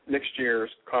next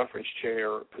year's Conference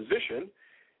Chair position.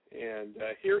 And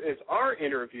here is our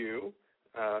interview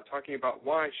talking about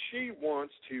why she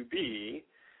wants to be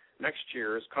next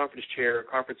year's Conference Chair,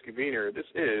 Conference Convener. This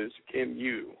is Kim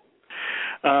Yu.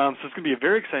 So it's going to be a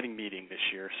very exciting meeting this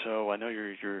year. So I know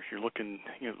you're looking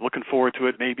forward to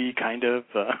it, maybe kind of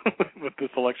with the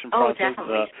selection process. Oh,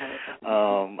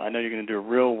 definitely. I know you're going to do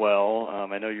real well.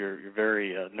 I know you're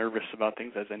very nervous about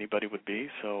things, as anybody would be.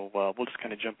 So we'll just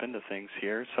kind of jump into things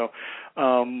here. So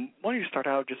why don't you start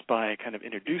out just by kind of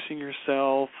introducing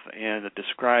yourself and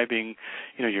describing,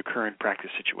 your current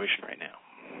practice situation right now.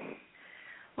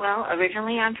 Well,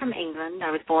 originally I'm from England.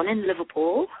 I was born in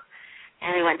Liverpool,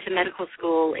 and I went to medical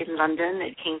school in London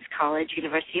at King's College,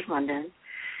 University of London.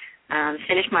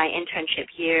 Finished my internship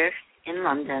year in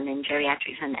London in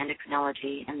geriatrics and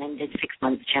endocrinology, and then did 6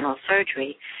 months general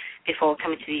surgery before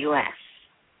coming to the U.S.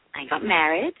 I got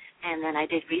married, and then I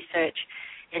did research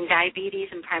in diabetes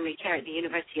and primary care at the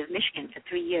University of Michigan for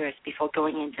 3 years before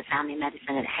going into family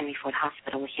medicine at Henry Ford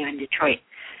Hospital here in Detroit.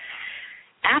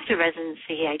 After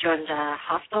residency, I joined a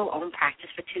hospital-owned practice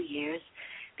for 2 years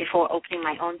before opening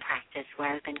my own practice,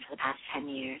 where I've been for the past 10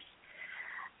 years.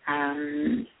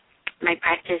 My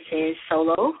practice is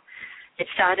solo. It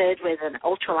started with an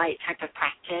ultralight type of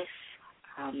practice.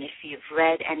 If you've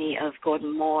read any of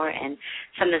Gordon Moore and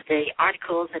some of the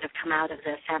articles that have come out of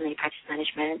the family practice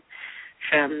management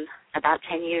from about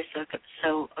 10 years or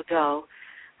so ago,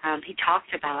 he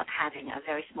talked about having a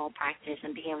very small practice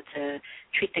and being able to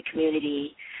treat the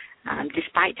community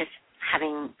despite just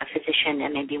having a physician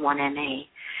and maybe one MA.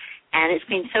 And it's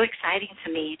been so exciting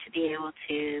to me to be able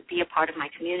to be a part of my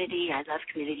community. I love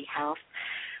community health,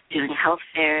 doing health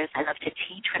fairs. I love to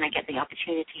teach when I get the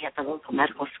opportunity at the local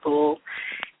medical school,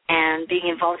 and being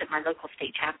involved at my local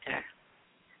state chapter,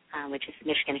 which is the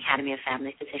Michigan Academy of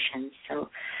Family Physicians. So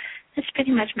that's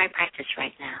pretty much my practice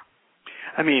right now.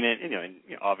 I mean, and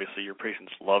obviously your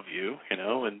patients love you,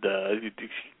 and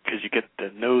because you get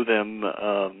to know them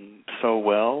so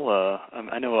well.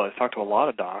 I know I've talked to a lot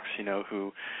of docs,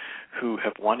 who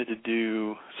have wanted to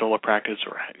do solo practice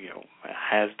or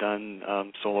has done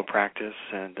solo practice,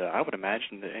 and I would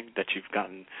imagine that you've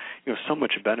gotten so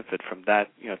much benefit from that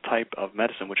type of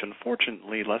medicine, which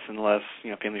unfortunately less and less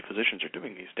family physicians are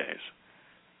doing these days.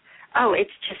 Oh,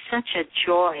 it's just such a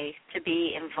joy to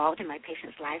be involved in my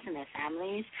patients' lives and their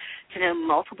families, to know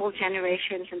multiple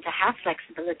generations, and to have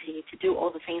flexibility to do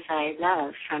all the things that I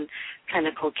love, from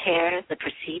clinical care, the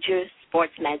procedures,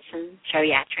 sports medicine,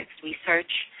 geriatrics,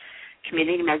 research,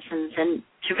 community medicines, and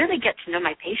to really get to know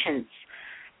my patients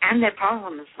and their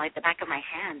problems like the back of my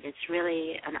hand. It's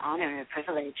really an honor and a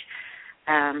privilege.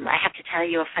 I have to tell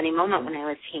you a funny moment when I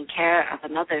was taking care of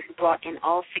a mother who brought in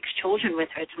all 6 children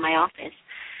with her to my office.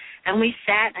 And we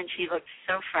sat, and she looked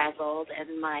so frazzled,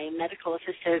 and my medical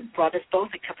assistant brought us both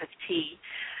a cup of tea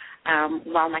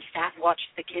while my staff watched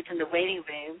the kids in the waiting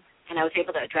room, and I was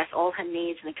able to address all her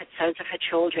needs and the concerns of her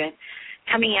children,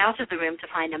 coming out of the room to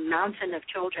find a mountain of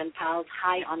children piled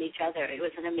high on each other. It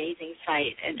was an amazing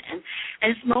sight. And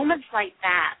it's moments like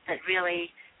that that really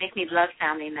make me love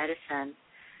family medicine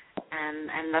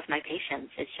and love my patients.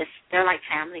 It's just, they're like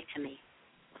family to me.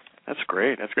 That's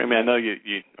great. That's great. I mean, I know you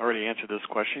already answered this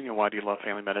question. Why do you love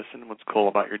family medicine? What's cool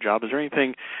about your job? Is there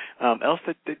anything else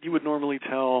that you would normally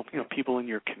tell people in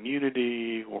your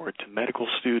community or to medical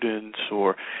students,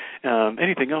 or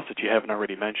anything else that you haven't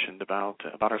already mentioned about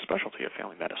our specialty of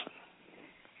family medicine?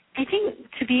 I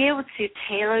think to be able to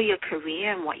tailor your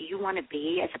career and what you want to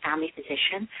be as a family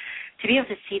physician, to be able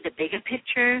to see the bigger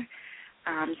picture.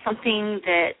 Something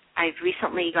that I've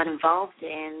recently got involved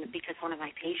in because one of my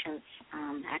patients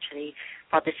actually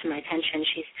brought this to my attention.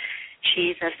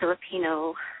 She's a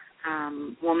Filipino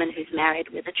woman who's married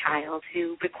with a child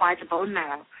who requires a bone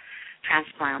marrow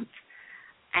transplant.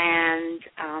 And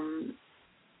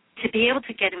to be able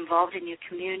to get involved in your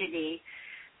community,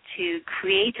 to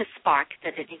create a spark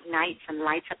that it ignites and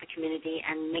lights up a community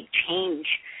and make change,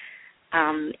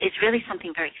 is really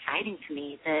something very exciting to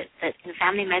me that in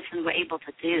family medicine we're able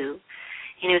to do.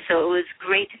 So it was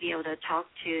great to be able to talk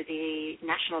to the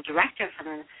national director for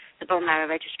the bone marrow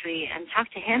registry and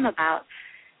talk to him about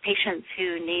patients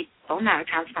who need bone marrow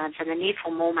transplants and the need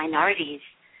for more minorities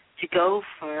to go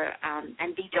for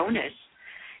and be donors.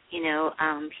 He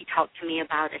talked to me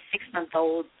about a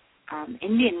 6-month-old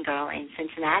Indian girl in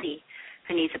Cincinnati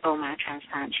who needs a bone marrow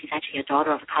transplant. She's actually a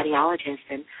daughter of a cardiologist.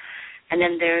 And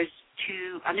then there's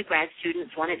 2 undergrad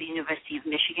students, one at the University of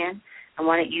Michigan and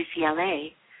one at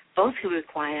UCLA, both who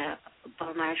require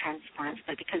bone marrow transplants,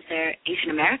 but because they're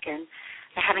Asian American,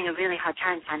 they're having a really hard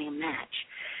time finding a match.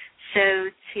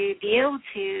 So to be able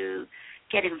to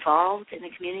get involved in the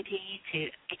community, to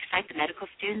excite the medical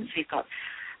students, we've got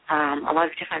a lot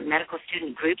of different medical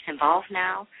student groups involved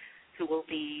now who will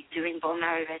be doing bone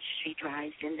marrow registry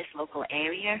drives in this local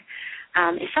area,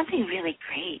 is something really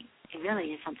great. it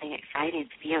really is something exciting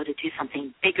to be able to do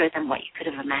something bigger than what you could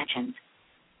have imagined.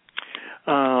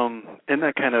 And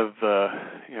that kind of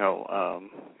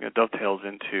dovetails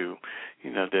into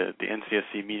the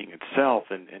NCSC meeting itself,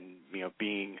 and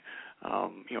being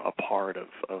a part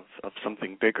of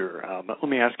something bigger. But let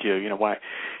me ask you, why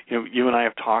you and I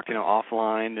have talked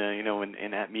offline,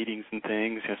 in at meetings and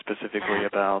things, specifically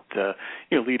about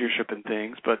leadership and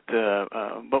things. But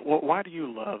why do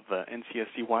you love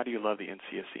NCSC? Why do you love the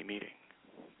NCSC meeting?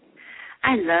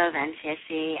 I love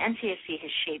NCSC. NCSC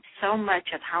has shaped so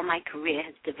much of how my career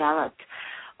has developed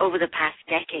over the past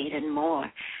decade and more.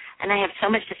 And I have so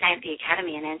much to thank the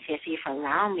Academy and NCSC for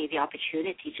allowing me the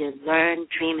opportunity to learn,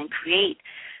 dream, and create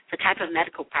the type of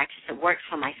medical practice that works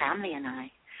for my family and I.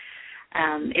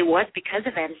 It was because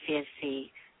of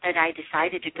NCSC that I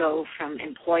decided to go from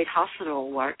employed hospital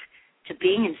work to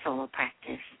being in solo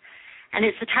practice. And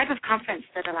it's the type of conference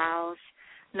that allows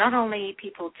not only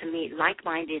people to meet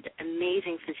like-minded,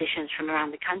 amazing physicians from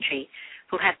around the country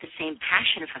who have the same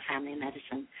passion for family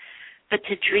medicine, but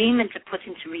to dream and to put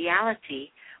into reality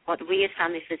what we as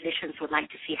family physicians would like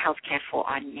to see healthcare for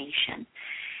our nation.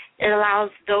 It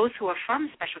allows those who are from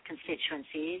special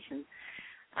constituencies and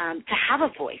to have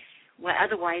a voice where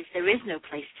otherwise there is no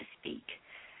place to speak,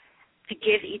 to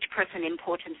give each person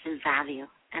importance and value.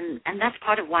 And that's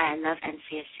part of why I love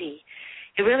NCSC.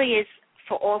 It really is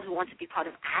for all who want to be part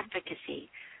of advocacy,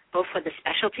 both for the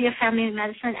specialty of family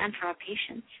medicine and for our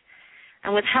patients.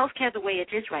 And with healthcare the way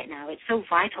it is right now, it's so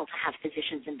vital to have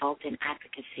physicians involved in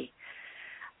advocacy.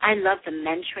 I love the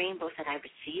mentoring both that I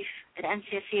receive at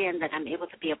NCSC and that I'm able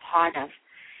to be a part of.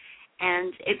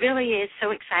 And it really is so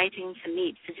exciting to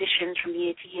meet physicians from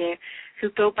year to year who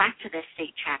go back to their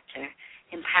state chapter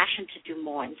in passion to do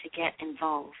more and to get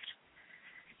involved.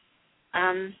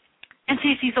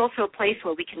 NCSC is also a place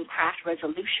where we can craft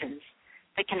resolutions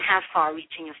that can have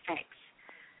far-reaching effects.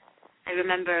 I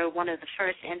remember one of the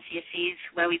first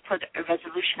NCSCs where we put a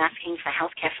resolution asking for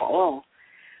health care for all,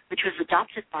 which was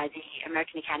adopted by the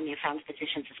American Academy of Family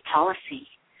Physicians as policy.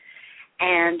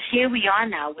 And here we are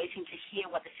now waiting to hear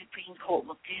what the Supreme Court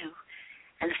will do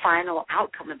and the final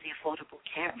outcome of the Affordable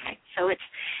Care Act. So it's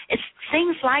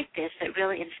things like this that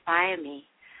really inspire me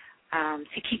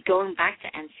to keep going back to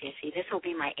NCSC. This will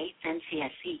be my 8th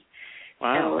NCSC.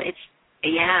 Wow. So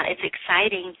it's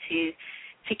exciting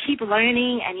to keep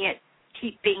learning and yet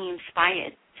keep being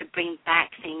inspired to bring back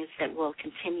things that will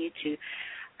continue to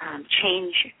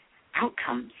change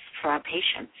outcomes for our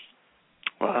patients.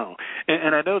 Wow.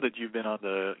 And I know that you've been on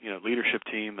the leadership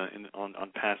team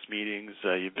on past meetings.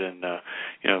 You've been a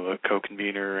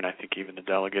co-convener and I think even a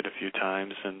delegate a few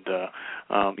times. And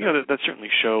that certainly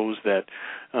shows that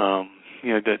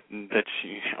that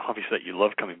obviously that you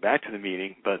love coming back to the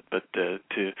meeting, but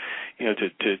to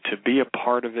be a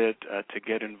part of it, to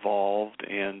get involved,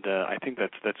 and I think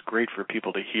that's great for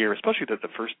people to hear, especially the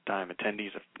first time attendees,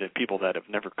 the people that have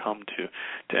never come to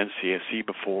NCSC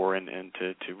before, and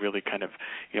to really kind of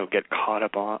get caught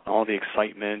up on all the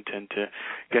excitement and to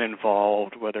get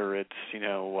involved, whether it's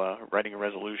writing a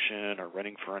resolution or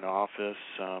running for an office.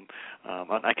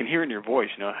 I can hear in your voice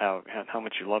how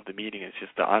much you love the meeting. It's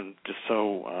just I'm just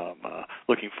so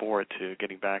looking forward to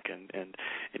getting back and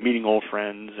meeting old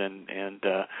friends and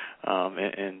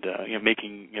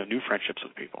making new friendships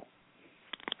with people.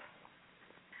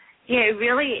 Yeah, it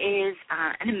really is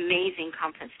an amazing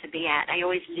conference to be at. I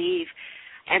always leave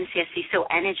NCSC so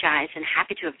energized and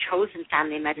happy to have chosen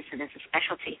family medicine as a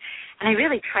specialty. And I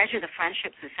really treasure the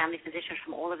friendships with family physicians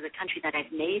from all over the country that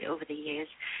I've made over the years.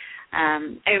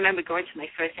 I remember going to my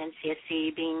first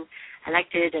NCSC, being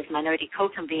elected as minority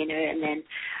co-convener, and then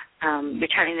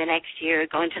returning the next year,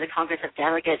 going to the Congress of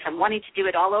Delegates. I'm wanting to do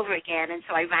it all over again, and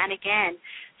so I ran again.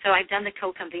 So I've done the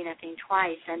co-convener thing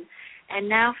twice. And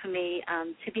now for me,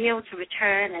 to be able to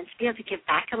return and to be able to give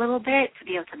back a little bit, to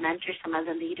be able to mentor some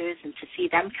other leaders and to see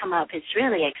them come up, it's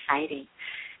really exciting.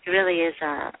 It really is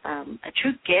a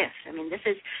true gift. I mean, this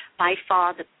is by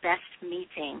far the best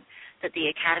meeting that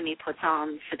the Academy puts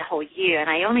on for the whole year, and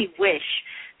I only wish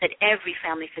that every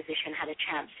family physician had a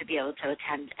chance to be able to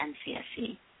attend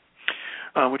NCSC.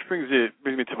 Which brings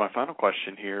me to my final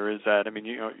question here, is that, I mean,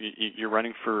 you're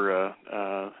running for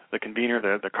the convener,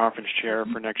 the conference chair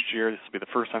for next year. This will be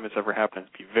the first time it's ever happened.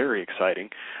 It'll be very exciting.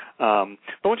 But why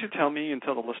don't you tell me and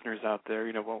tell the listeners out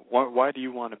there, why do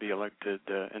you want to be elected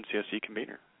NCSC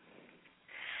convener?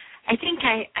 I think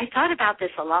I thought about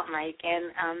this a lot, Mike,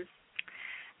 and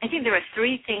I think there are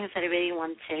three things that I really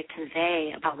want to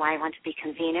convey about why I want to be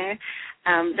convener.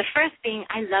 The first being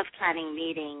I love planning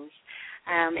meetings.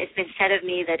 It's been said of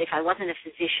me that if I wasn't a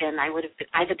physician, I would have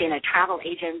either been a travel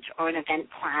agent or an event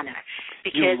planner,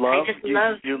 because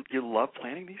you love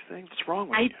planning these things. What's wrong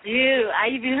with you?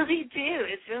 I really do.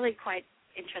 It's really quite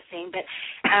interesting, but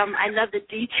I love the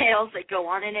details that go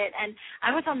on in it. And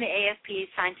I was on the AFP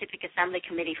Scientific Assembly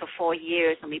Committee for 4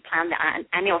 years, and we planned the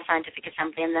annual Scientific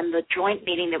Assembly and then the joint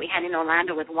meeting that we had in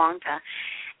Orlando with WONCA.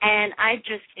 And I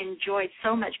just enjoyed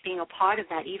so much being a part of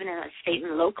that, even in our state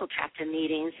and local chapter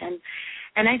meetings.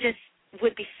 And I just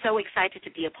would be so excited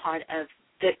to be a part of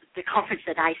the conference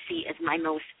that I see as my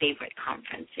most favorite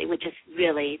conference. It would just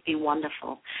really be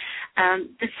wonderful.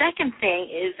 The second thing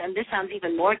is, and this sounds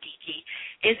even more geeky,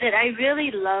 is that I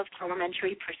really love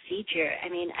parliamentary procedure. I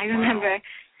mean, I remember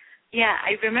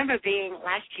being,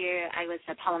 last year I was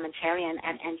a parliamentarian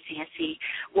at NCSE,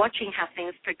 watching how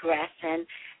things progress, and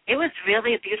it was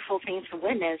really a beautiful thing to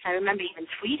witness. I remember even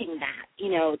tweeting that,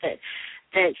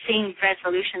 that seeing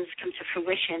resolutions come to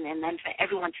fruition and then for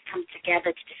everyone to come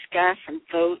together to discuss and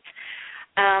vote,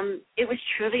 it was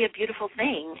truly a beautiful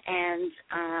thing. And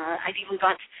I've even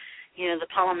got, the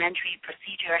parliamentary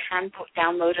procedure handbook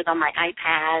downloaded on my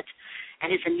iPad, and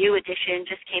it's a new edition,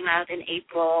 just came out in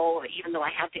April, even though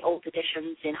I have the old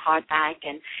editions in hardback.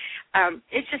 And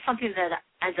it's just something that,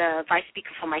 as a vice speaker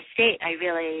for my state, I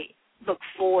really look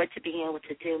forward to being able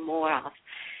to do more of.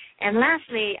 And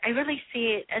lastly, I really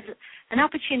see it as an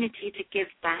opportunity to give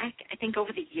back. I think over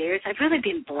the years, I've really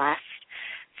been blessed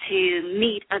to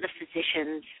meet other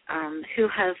physicians who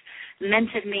have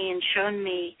mentored me and shown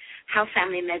me how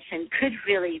family medicine could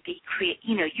really be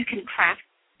you can craft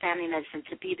family medicine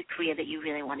to be the career that you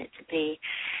really want it to be.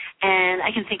 And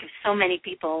I can think of so many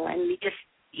people, and we just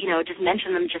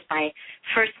mention them just by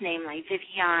first name, like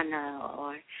Viviana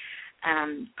or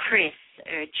Chris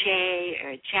or Jay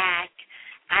or Jack,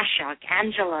 Ashok,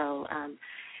 Angelo,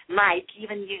 Mike,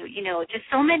 even you, just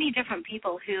so many different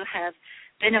people who have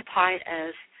been a part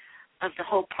of the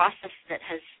whole process that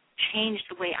has changed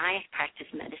the way I practice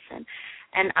medicine.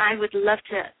 And I would love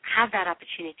to have that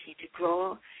opportunity to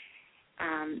grow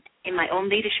in my own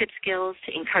leadership skills,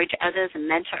 to encourage others and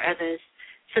mentor others,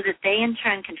 so that they in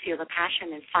turn can feel the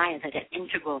passion and fire that are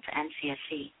integral to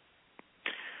NCSE.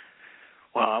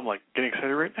 Well, I'm getting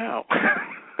excited right now.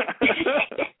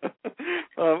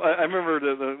 I remember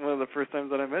one of the first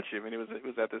times that I met you. I mean, it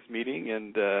was at this meeting,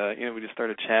 and we just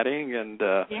started chatting, and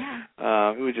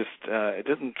it was just it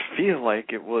didn't feel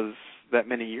like it was that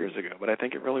many years ago, but I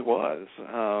think it really was.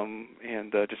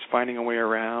 And just finding a way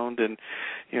around, and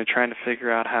trying to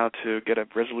figure out how to get a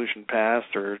resolution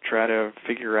passed, or try to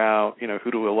figure out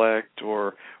who to elect,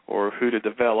 or who to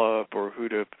develop, or who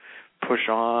to push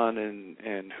on,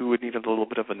 and who would need a little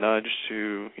bit of a nudge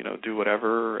to do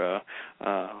whatever.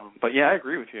 But yeah, I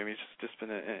agree with you. I mean, it's just been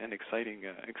an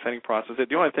exciting process.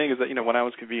 The only thing is that when I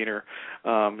was convener,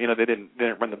 they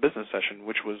didn't run the business session,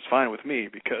 which was fine with me,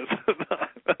 because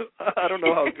I don't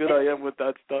know how good I am with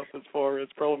that stuff as far as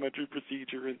parliamentary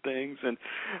procedure and things. And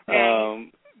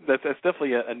that's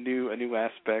definitely a new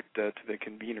aspect to the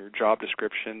convener job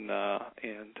description,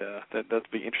 and that'll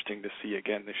be interesting to see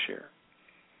again this year.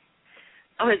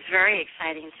 Oh, it's very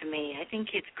exciting to me. I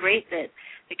think it's great that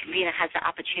the convener has the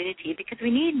opportunity, because we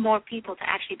need more people to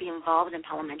actually be involved in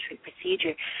parliamentary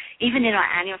procedure. Even in our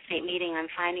annual state meeting, I'm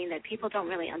finding that people don't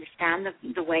really understand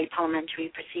the way parliamentary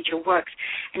procedure works.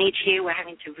 And each year we're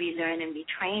having to relearn and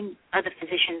retrain other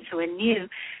physicians who are new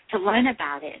to learn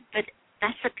about it. But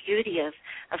that's the beauty of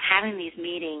having these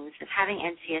meetings, of having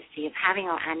NCSC, of having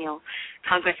our annual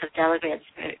Congress of Delegates,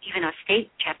 or even our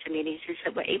state chapter meetings, is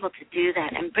that we're able to do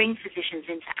that and bring physicians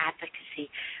into advocacy,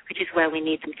 which is where we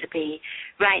need them to be.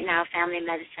 Right now, family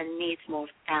medicine needs more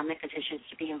family physicians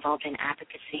to be involved in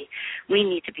advocacy. We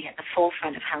need to be at the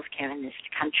forefront of healthcare in this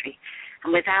country.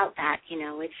 And without that,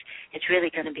 it's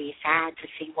really going to be sad to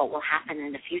see what will happen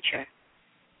in the future.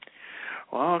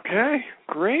 Okay,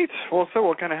 great. Well, so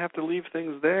we'll kind of have to leave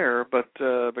things there, but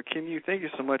Kim, thank you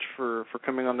so much for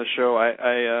coming on the show.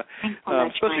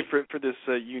 Especially for this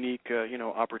unique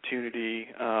opportunity,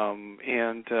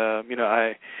 and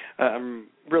I'm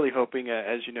really hoping,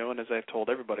 as you know, and as I've told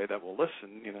everybody that will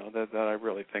listen, that I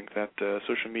really think that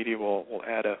social media will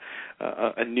add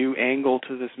a new angle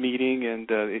to this meeting, and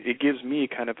it gives me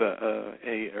kind of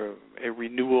a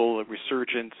renewal, a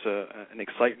resurgence, an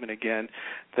excitement again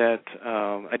that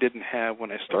I didn't have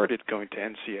when I started going to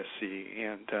NCSC,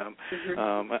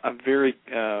 and I'm very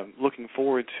looking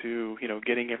forward to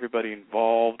getting everybody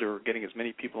involved, or getting as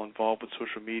many people involved with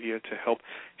social media to help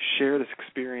share this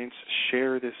experience,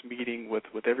 share this meeting with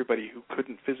everybody who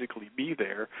couldn't physically be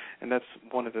there, and that's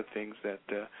one of the things that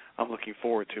I'm looking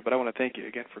forward to. But I want to thank you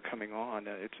again for coming on.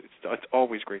 It's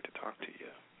always great to talk to you.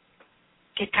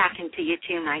 Good talking to you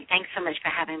too, Mike. Thanks so much for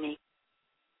having me.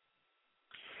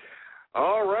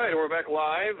 All right, we're back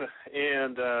live,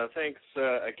 and thanks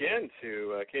again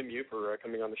to Kim Yu for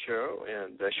coming on the show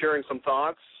and sharing some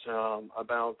thoughts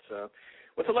about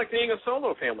what's it like being a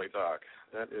solo family doc.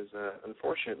 That is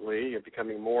unfortunately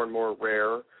becoming more and more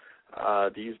rare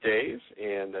these days,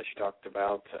 and she talked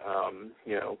about,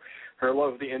 her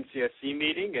love of the NCSC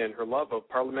meeting and her love of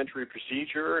parliamentary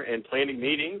procedure and planning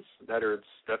meetings. That is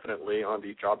definitely on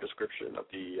the job description of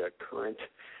the current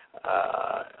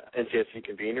NCSC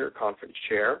convener, conference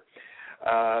chair.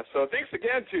 So thanks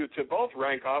again to both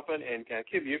Ryan Kaufman and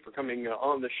Kim Yu for coming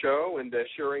on the show and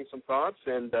sharing some thoughts.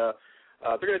 And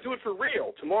they're going to do it for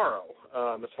real tomorrow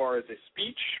as far as a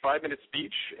speech, 5-minute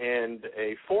speech, and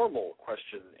a formal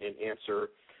question and answer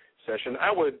session.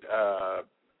 I would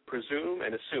presume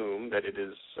and assume that it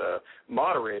is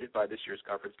moderated by this year's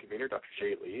conference convener, Dr.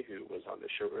 Jay Lee, who was on the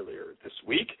show earlier this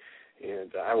week.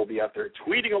 And I will be out there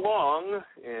tweeting along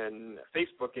and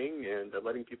Facebooking and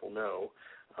letting people know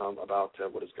about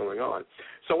what is going on.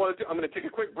 So I'm going to take a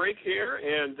quick break here,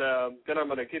 and then I'm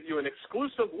going to give you an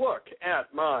exclusive look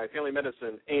at my family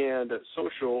medicine and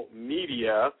social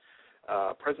media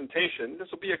presentation. This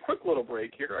will be a quick little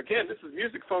break here. Again, this is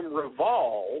music from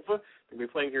Revolve. We'll be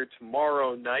playing here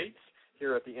tomorrow night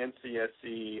here at the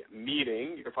NCSC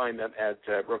meeting. You can find them at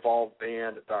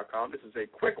revolveband.com. This is a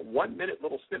quick 1-minute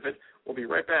little snippet. We'll be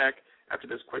right back after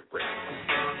this quick break.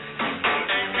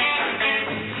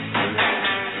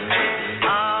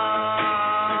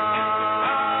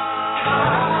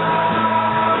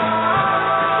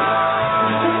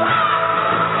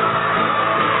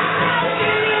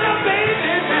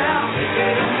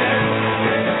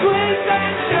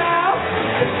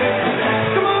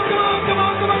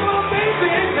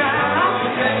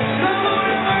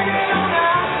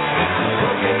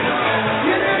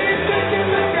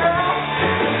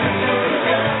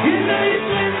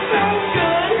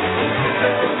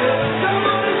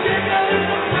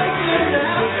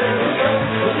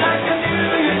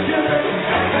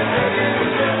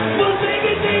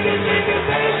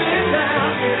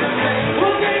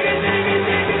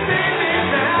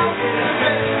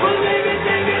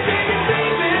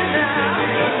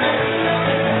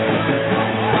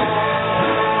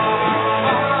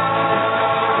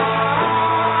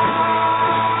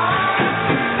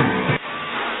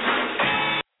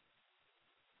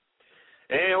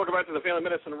 To the Family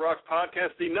Medicine Rocks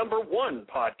podcast, the #1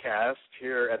 podcast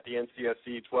here at the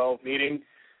NCSC 12 meeting,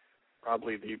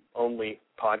 probably the only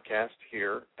podcast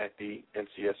here at the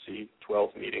NCSC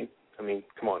 12 meeting. I mean,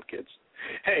 come on, kids.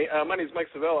 Hey, my name is Mike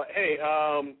Savella. Hey,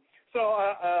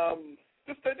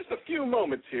 just a few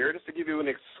moments here, just to give you an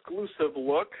exclusive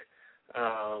look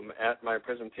at my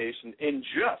presentation in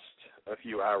just a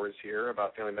few hours here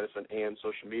about family medicine and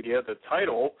social media. The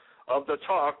title of the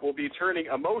talk will be Turning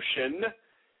Emotion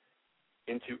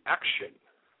into Action.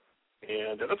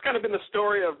 And that's kind of been the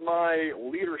story of my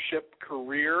leadership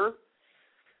career,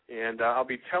 and I'll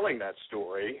be telling that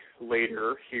story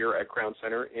later here at Crown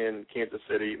Center in Kansas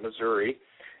City, Missouri.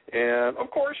 And,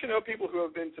 of course, people who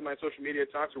have been to my social media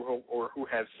talks or who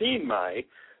have seen my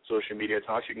social media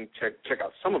talks, you can check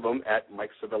out some of them at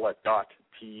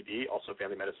mikesavella.tv, also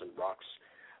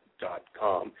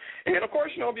familymedicinrocks.com. And, of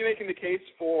course, I'll be making the case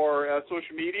for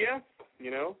social media,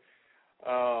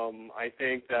 I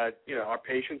think that, our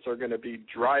patients are going to be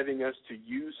driving us to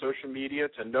use social media,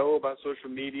 to know about social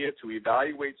media, to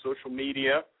evaluate social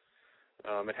media.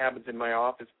 It happens in my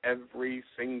office every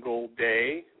single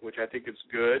day, which I think is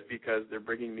good because they're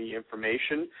bringing me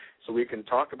information so we can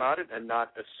talk about it and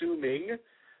not assuming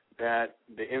that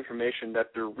the information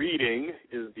that they're reading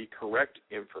is the correct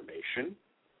information.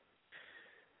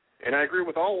 And I agree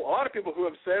with a lot of people who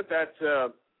have said that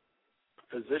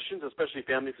physicians, especially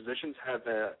family physicians, have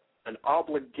an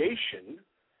obligation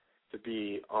to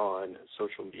be on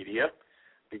social media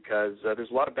because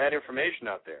there's a lot of bad information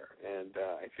out there. And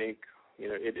I think,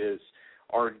 it is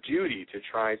our duty to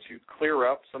try to clear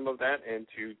up some of that and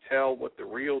to tell what the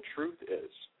real truth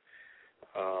is.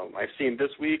 I've seen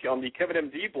this week on the Kevin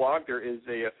MD blog, there is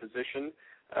a physician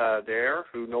there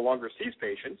who no longer sees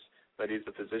patients, but he's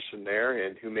a physician there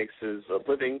and who makes his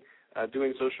living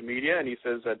doing social media, and he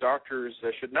says that doctors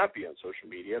should not be on social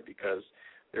media because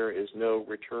there is no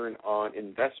return on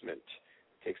investment.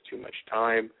 It takes too much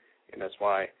time, and that's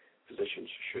why physicians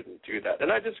shouldn't do that.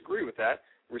 And I disagree with that,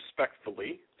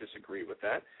 respectfully disagree with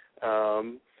that.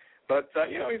 But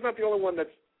he's not the only one that's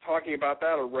talking about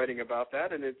that or writing about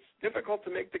that, and it's difficult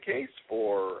to make the case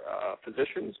for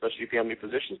physicians, especially family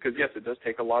physicians, because, yes, it does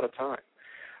take a lot of time.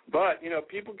 But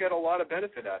people get a lot of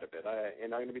benefit out of it,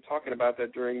 and I'm going to be talking about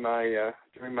that during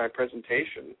my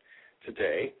presentation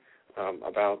today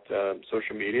about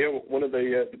social media. One of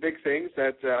the big things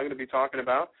that I'm going to be talking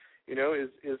about,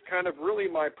 is kind of really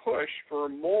my push for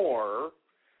more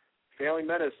family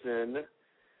medicine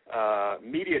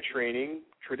media training,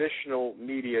 traditional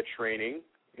media training.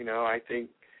 I think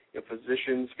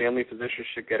family physicians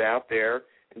should get out there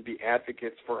and be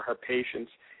advocates for our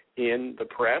patients in the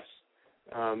press,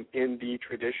 in the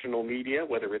traditional media,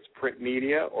 whether it's print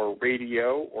media or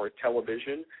radio or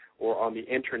television or on the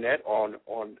internet,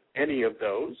 on any of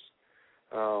those.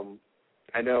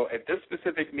 I know at this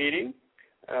specific meeting,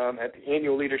 at the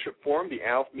Annual Leadership Forum, the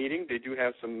ALF meeting, they do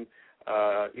have some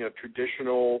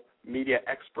traditional media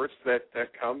experts that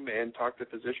come and talk to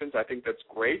physicians. I think that's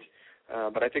great.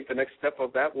 But I think the next step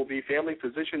of that will be family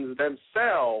physicians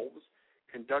themselves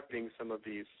conducting some of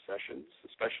these sessions,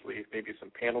 especially maybe some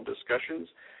panel discussions.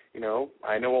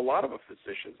 I know a lot of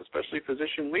physicians, especially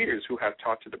physician leaders, who have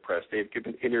talked to the press. They have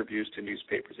given interviews to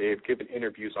newspapers. They have given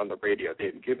interviews on the radio. They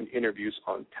have given interviews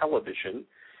on television.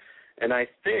 And I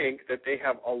think that they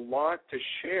have a lot to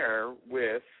share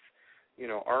with,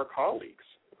 our colleagues,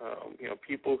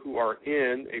 people who are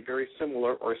in a very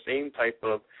similar or same type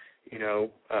of,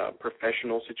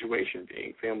 professional situation,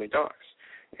 being family docs.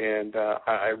 And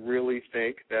I really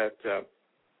think that,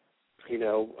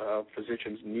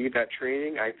 physicians need that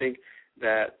training. I think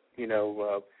that,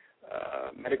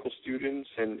 medical students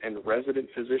and resident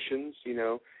physicians,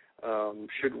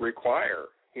 should require,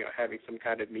 having some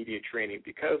kind of media training,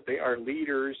 because they are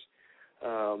leaders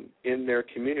in their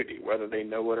community, whether they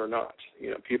know it or not.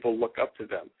 People look up to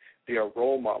them. They are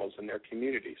role models in their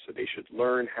community, so they should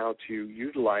learn how to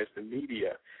utilize the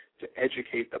media to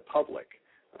educate the public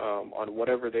on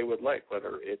whatever they would like,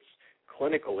 whether it's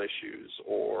clinical issues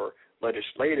or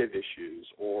legislative issues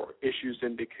or issues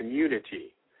in the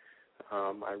community.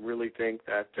 I really think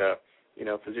that,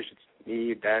 physicians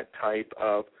need that type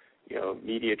of,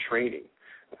 media training.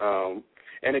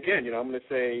 And again, I'm going to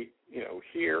say,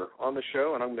 here on the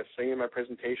show, and I'm going to say in my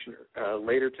presentation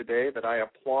later today, that I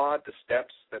applaud the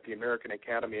steps that the American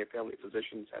Academy of Family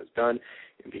Physicians has done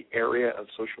in the area of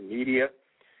social media.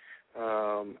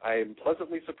 I am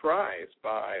pleasantly surprised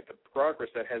by the progress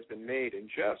that has been made in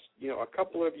just, a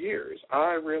couple of years.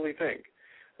 I really think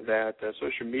that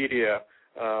social media,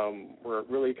 where it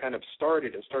really kind of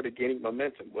started gaining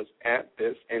momentum, was at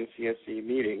this NCSC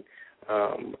meeting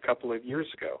a couple of years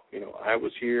ago. I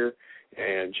was here,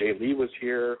 and Jay Lee was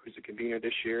here, who's a convener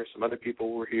this year. Some other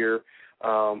people were here.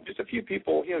 Just a few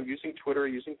people, using Twitter,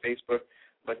 using Facebook.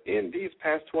 But in these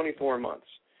past 24 months,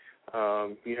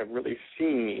 we have really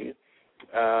seen,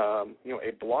 a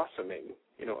blossoming,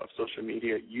 of social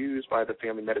media used by the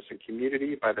family medicine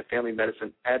community, by the family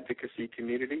medicine advocacy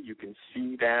community. You can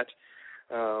see that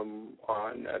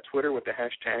on Twitter with the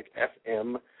hashtag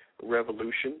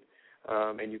FMRevolution.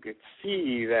 And you can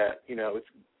see that, it's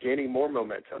gaining more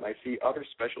momentum. I see other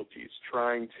specialties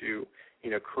trying to,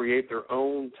 create their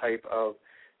own type of,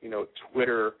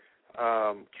 Twitter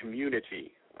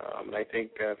community. And I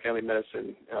think family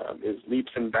medicine is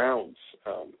leaps and bounds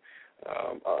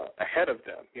ahead of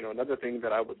them. Another thing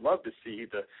that I would love to see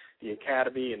the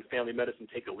Academy and family medicine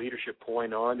take a leadership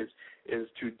point on is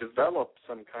to develop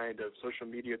some kind of social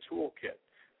media toolkit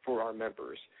for our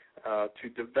members, to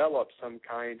develop some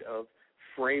kind of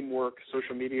framework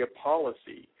social media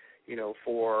policy,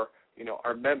 for,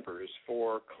 our members,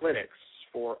 for clinics,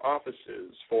 for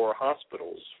offices, for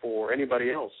hospitals, for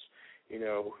anybody else,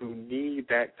 who need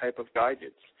that type of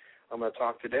guidance. I'm going to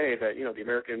talk today that, the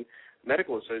American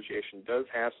Medical Association does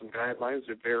have some guidelines.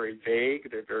 They're very vague.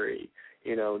 They're very,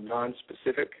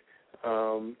 non-specific.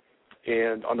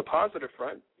 And on the positive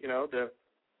front,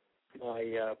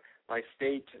 my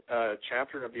state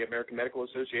chapter of the American Medical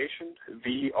Association,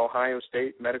 the Ohio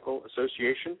State Medical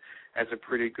Association, has a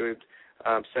pretty good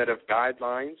set of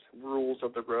guidelines, rules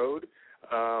of the road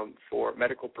for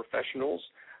medical professionals,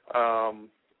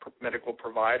 medical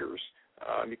providers.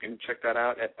 You can check that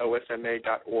out at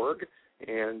osma.org,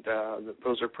 and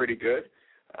those are pretty good.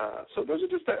 So those are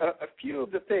just a few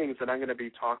of the things that I'm going to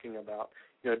be talking about,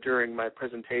 during my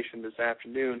presentation this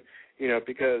afternoon,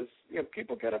 because,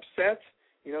 people get upset.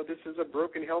 This is a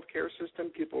broken healthcare system.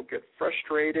 People get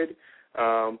frustrated.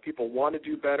 People want to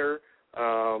do better.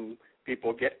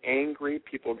 People get angry.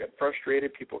 People get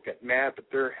frustrated. People get mad. But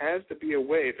there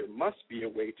must be a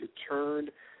way to turn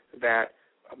that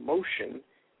emotion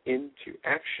into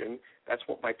action. That's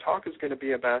what my talk is going to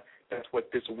be about. That's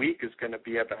what this week is going to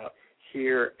be about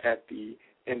here at the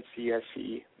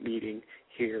NCSC meeting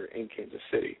here in Kansas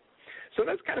City. So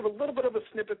that's kind of a little bit of a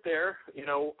snippet there.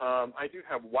 I do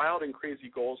have wild and crazy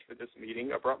goals for this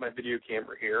meeting. I brought my video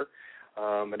camera here,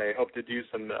 and I hope to do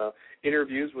some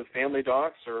interviews with family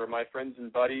docs or my friends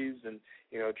and buddies, and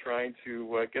trying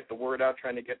to get the word out,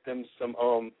 trying to get them some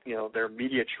their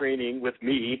media training with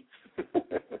me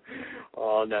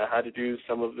on how to do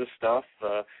some of this stuff.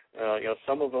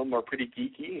 Some of them are pretty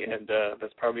geeky, and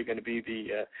that's probably going to be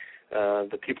the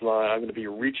people I'm going to be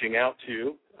reaching out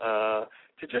to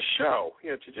just show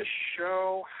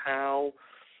how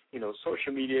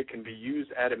social media can be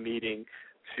used at a meeting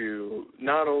to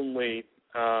not only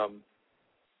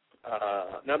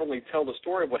tell the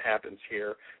story of what happens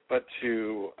here, but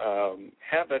to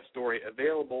have that story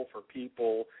available for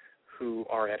people who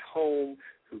are at home,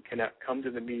 who cannot come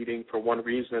to the meeting for one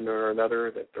reason or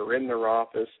another, that they're in their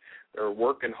office, they're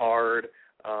working hard,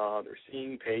 they're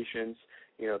seeing patients,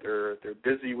 they're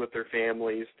busy with their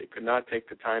families, they could not take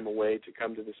the time away to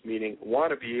come to this meeting,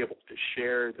 want to be able to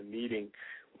share the meeting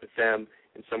with them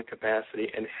in some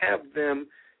capacity and have them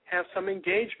have some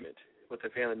engagement with the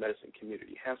family medicine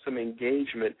community, have some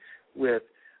engagement with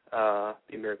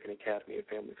the American Academy of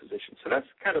Family Physicians. So that's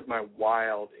kind of my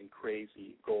wild and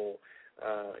crazy goal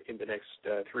in the next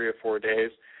 3 or 4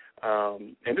 days.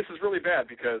 And this is really bad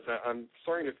because I'm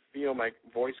starting to feel my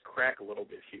voice crack a little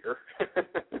bit here.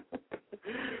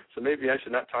 So maybe I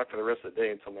should not talk for the rest of the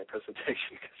day until my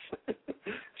presentation because I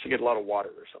should get a lot of water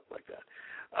or something like that.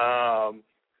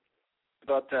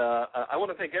 But I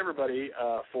want to thank everybody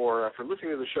for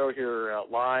listening to the show here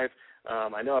live.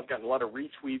 I know I've gotten a lot of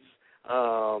retweets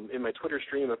in my Twitter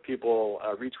stream of people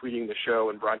retweeting the show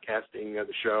and broadcasting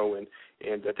the show, and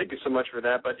thank you so much for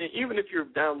that. But even if you've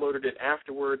downloaded it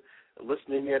afterward,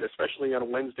 listening it, especially on a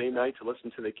Wednesday night to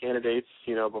listen to the candidates,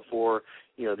 before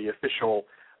the official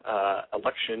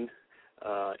election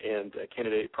and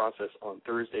candidate process on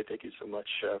Thursday. Thank you so much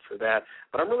for that.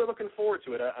 But I'm really looking forward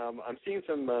to it. I'm seeing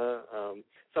some of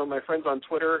my friends on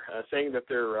Twitter saying that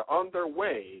they're on their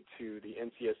way to the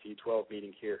NCSC 12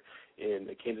 meeting here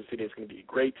in Kansas City. It's going to be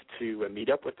great to meet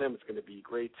up with them. It's going to be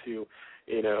great to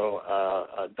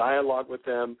dialogue with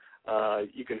them.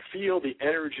 You can feel the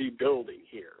energy building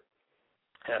here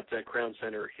at the Crown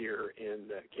Center here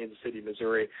in Kansas City,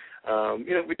 Missouri.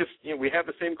 We have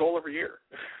the same goal every year,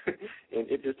 and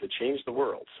it is to change the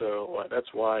world. So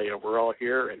that's why we're all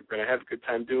here, and we're going to have a good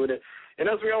time doing it. And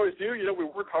as we always do, we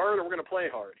work hard and we're going to play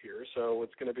hard here. So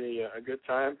it's going to be a good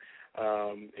time.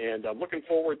 And I'm looking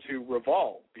forward to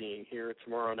Revolve being here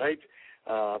tomorrow night,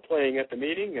 playing at the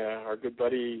meeting. Our good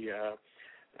buddy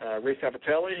Ray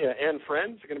Savatelli and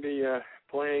friends are going to be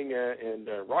playing and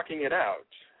rocking it out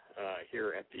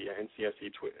here at the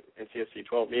NCSC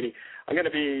 12 meeting. I'm going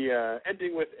to be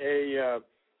ending with a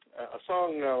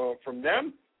song from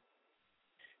them,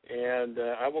 and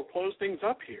I will close things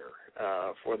up here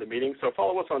for the meeting. So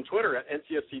follow us on Twitter at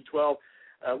NCSC 12,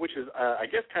 which is, I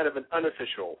guess, kind of an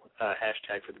unofficial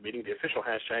hashtag for the meeting. The official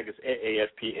hashtag is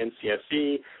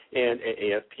AAFP-NCSC and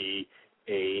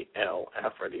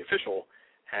AAFP-ALF are the official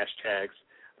hashtags.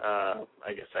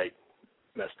 I guess I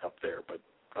messed up there, but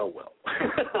oh well.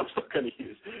 I'm still going to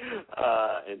use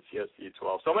NCSC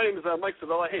 12. So my name is Mike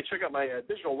Savella. Hey, check out my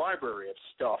digital library of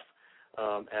stuff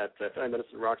at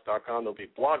FamilyMedicineRocks.com. There'll be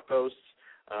blog posts.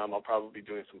 I'll probably be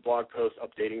doing some blog posts,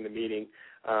 updating the meeting.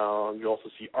 You'll also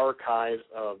see archives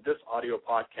of this audio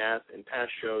podcast and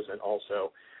past shows, and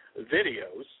also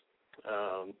videos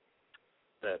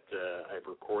that I've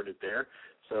recorded there.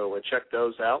 So check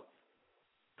those out.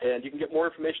 And you can get more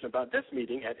information about this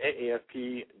meeting at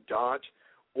aafp.org.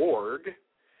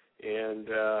 And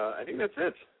I think that's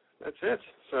it. That's it.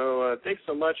 So thanks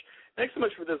so much. Thanks so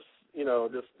much for this,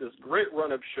 this great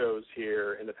run of shows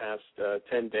here in the past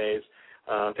 10 days.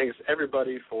 Thanks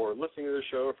everybody for listening to the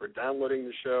show, for downloading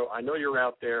the show. I know you're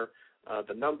out there.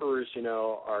 The numbers,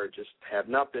 are just have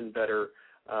not been better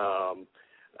in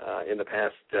the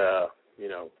past,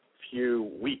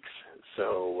 few weeks.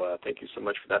 So thank you so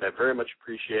much for that. I very much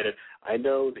appreciate it. I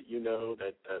know that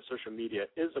social media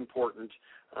is important,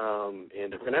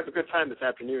 and we're going to have a good time this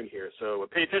afternoon here. So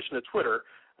pay attention to Twitter,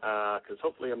 because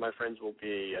hopefully my friends will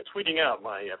be tweeting out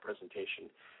my presentation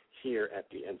here at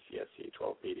the NCSC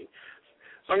 12 meeting.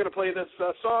 So I'm going to play this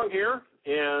song here,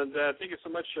 and thank you so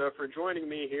much for joining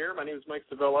me here. My name is Mike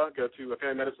Savella. Go to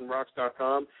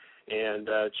FamilyMedicineRocks.com and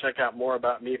check out more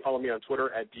about me. Follow me on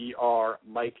Twitter at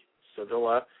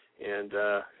drmikesavilla, and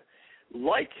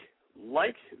like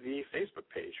the Facebook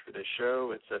page for this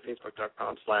show. It's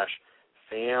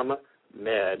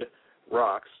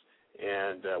facebook.com/FamMedRocks,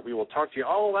 and we will talk to you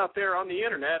all out there on the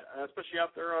internet, especially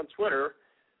out there on Twitter.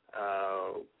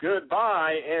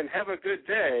 Goodbye and have a good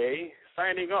day.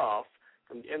 Signing off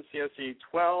from the NCSE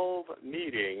 12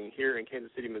 meeting here in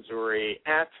Kansas City, Missouri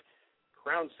at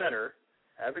Crown Center.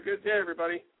 Have a good day,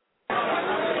 everybody.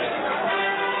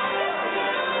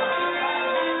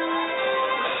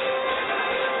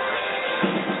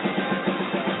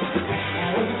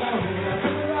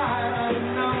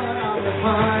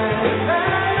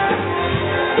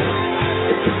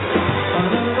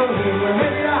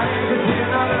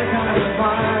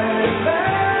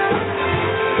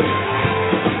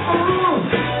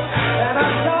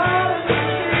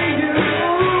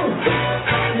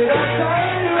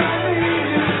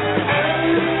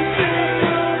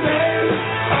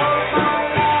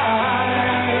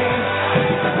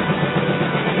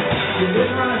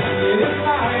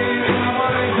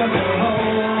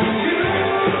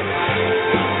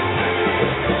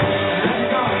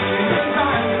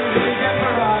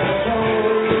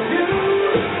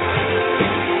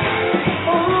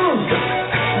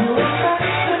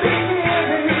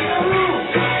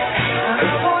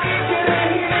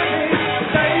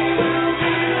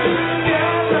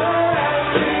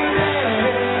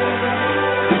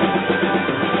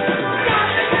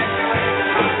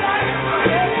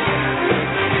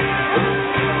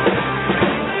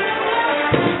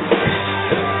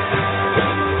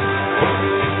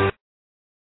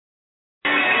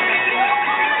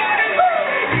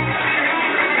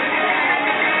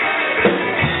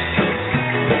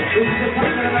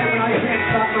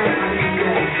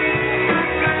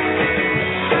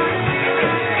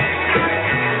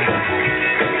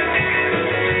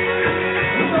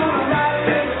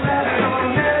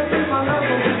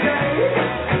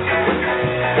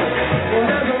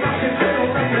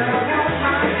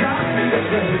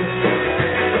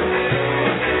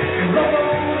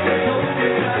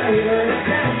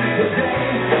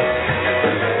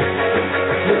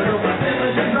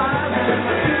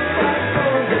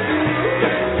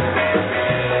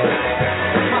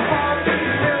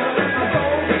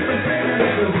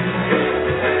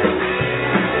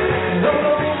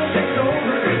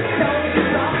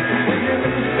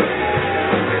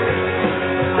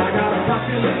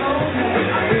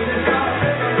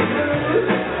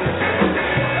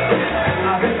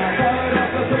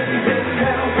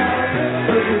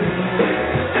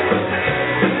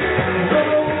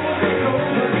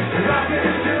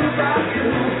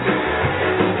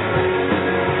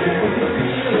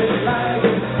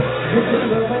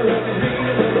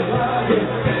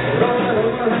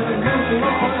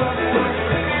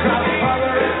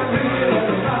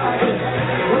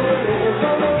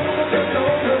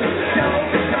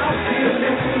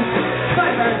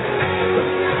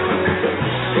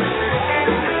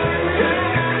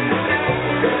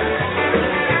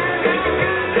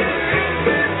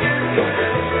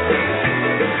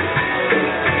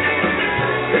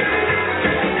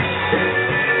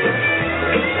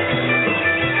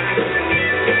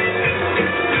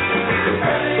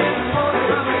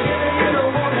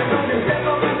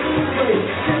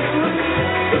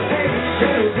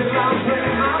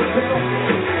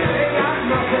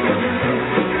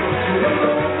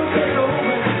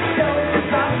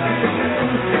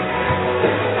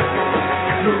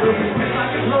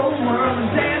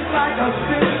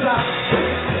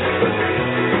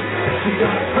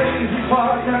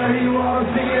 Partner, you are.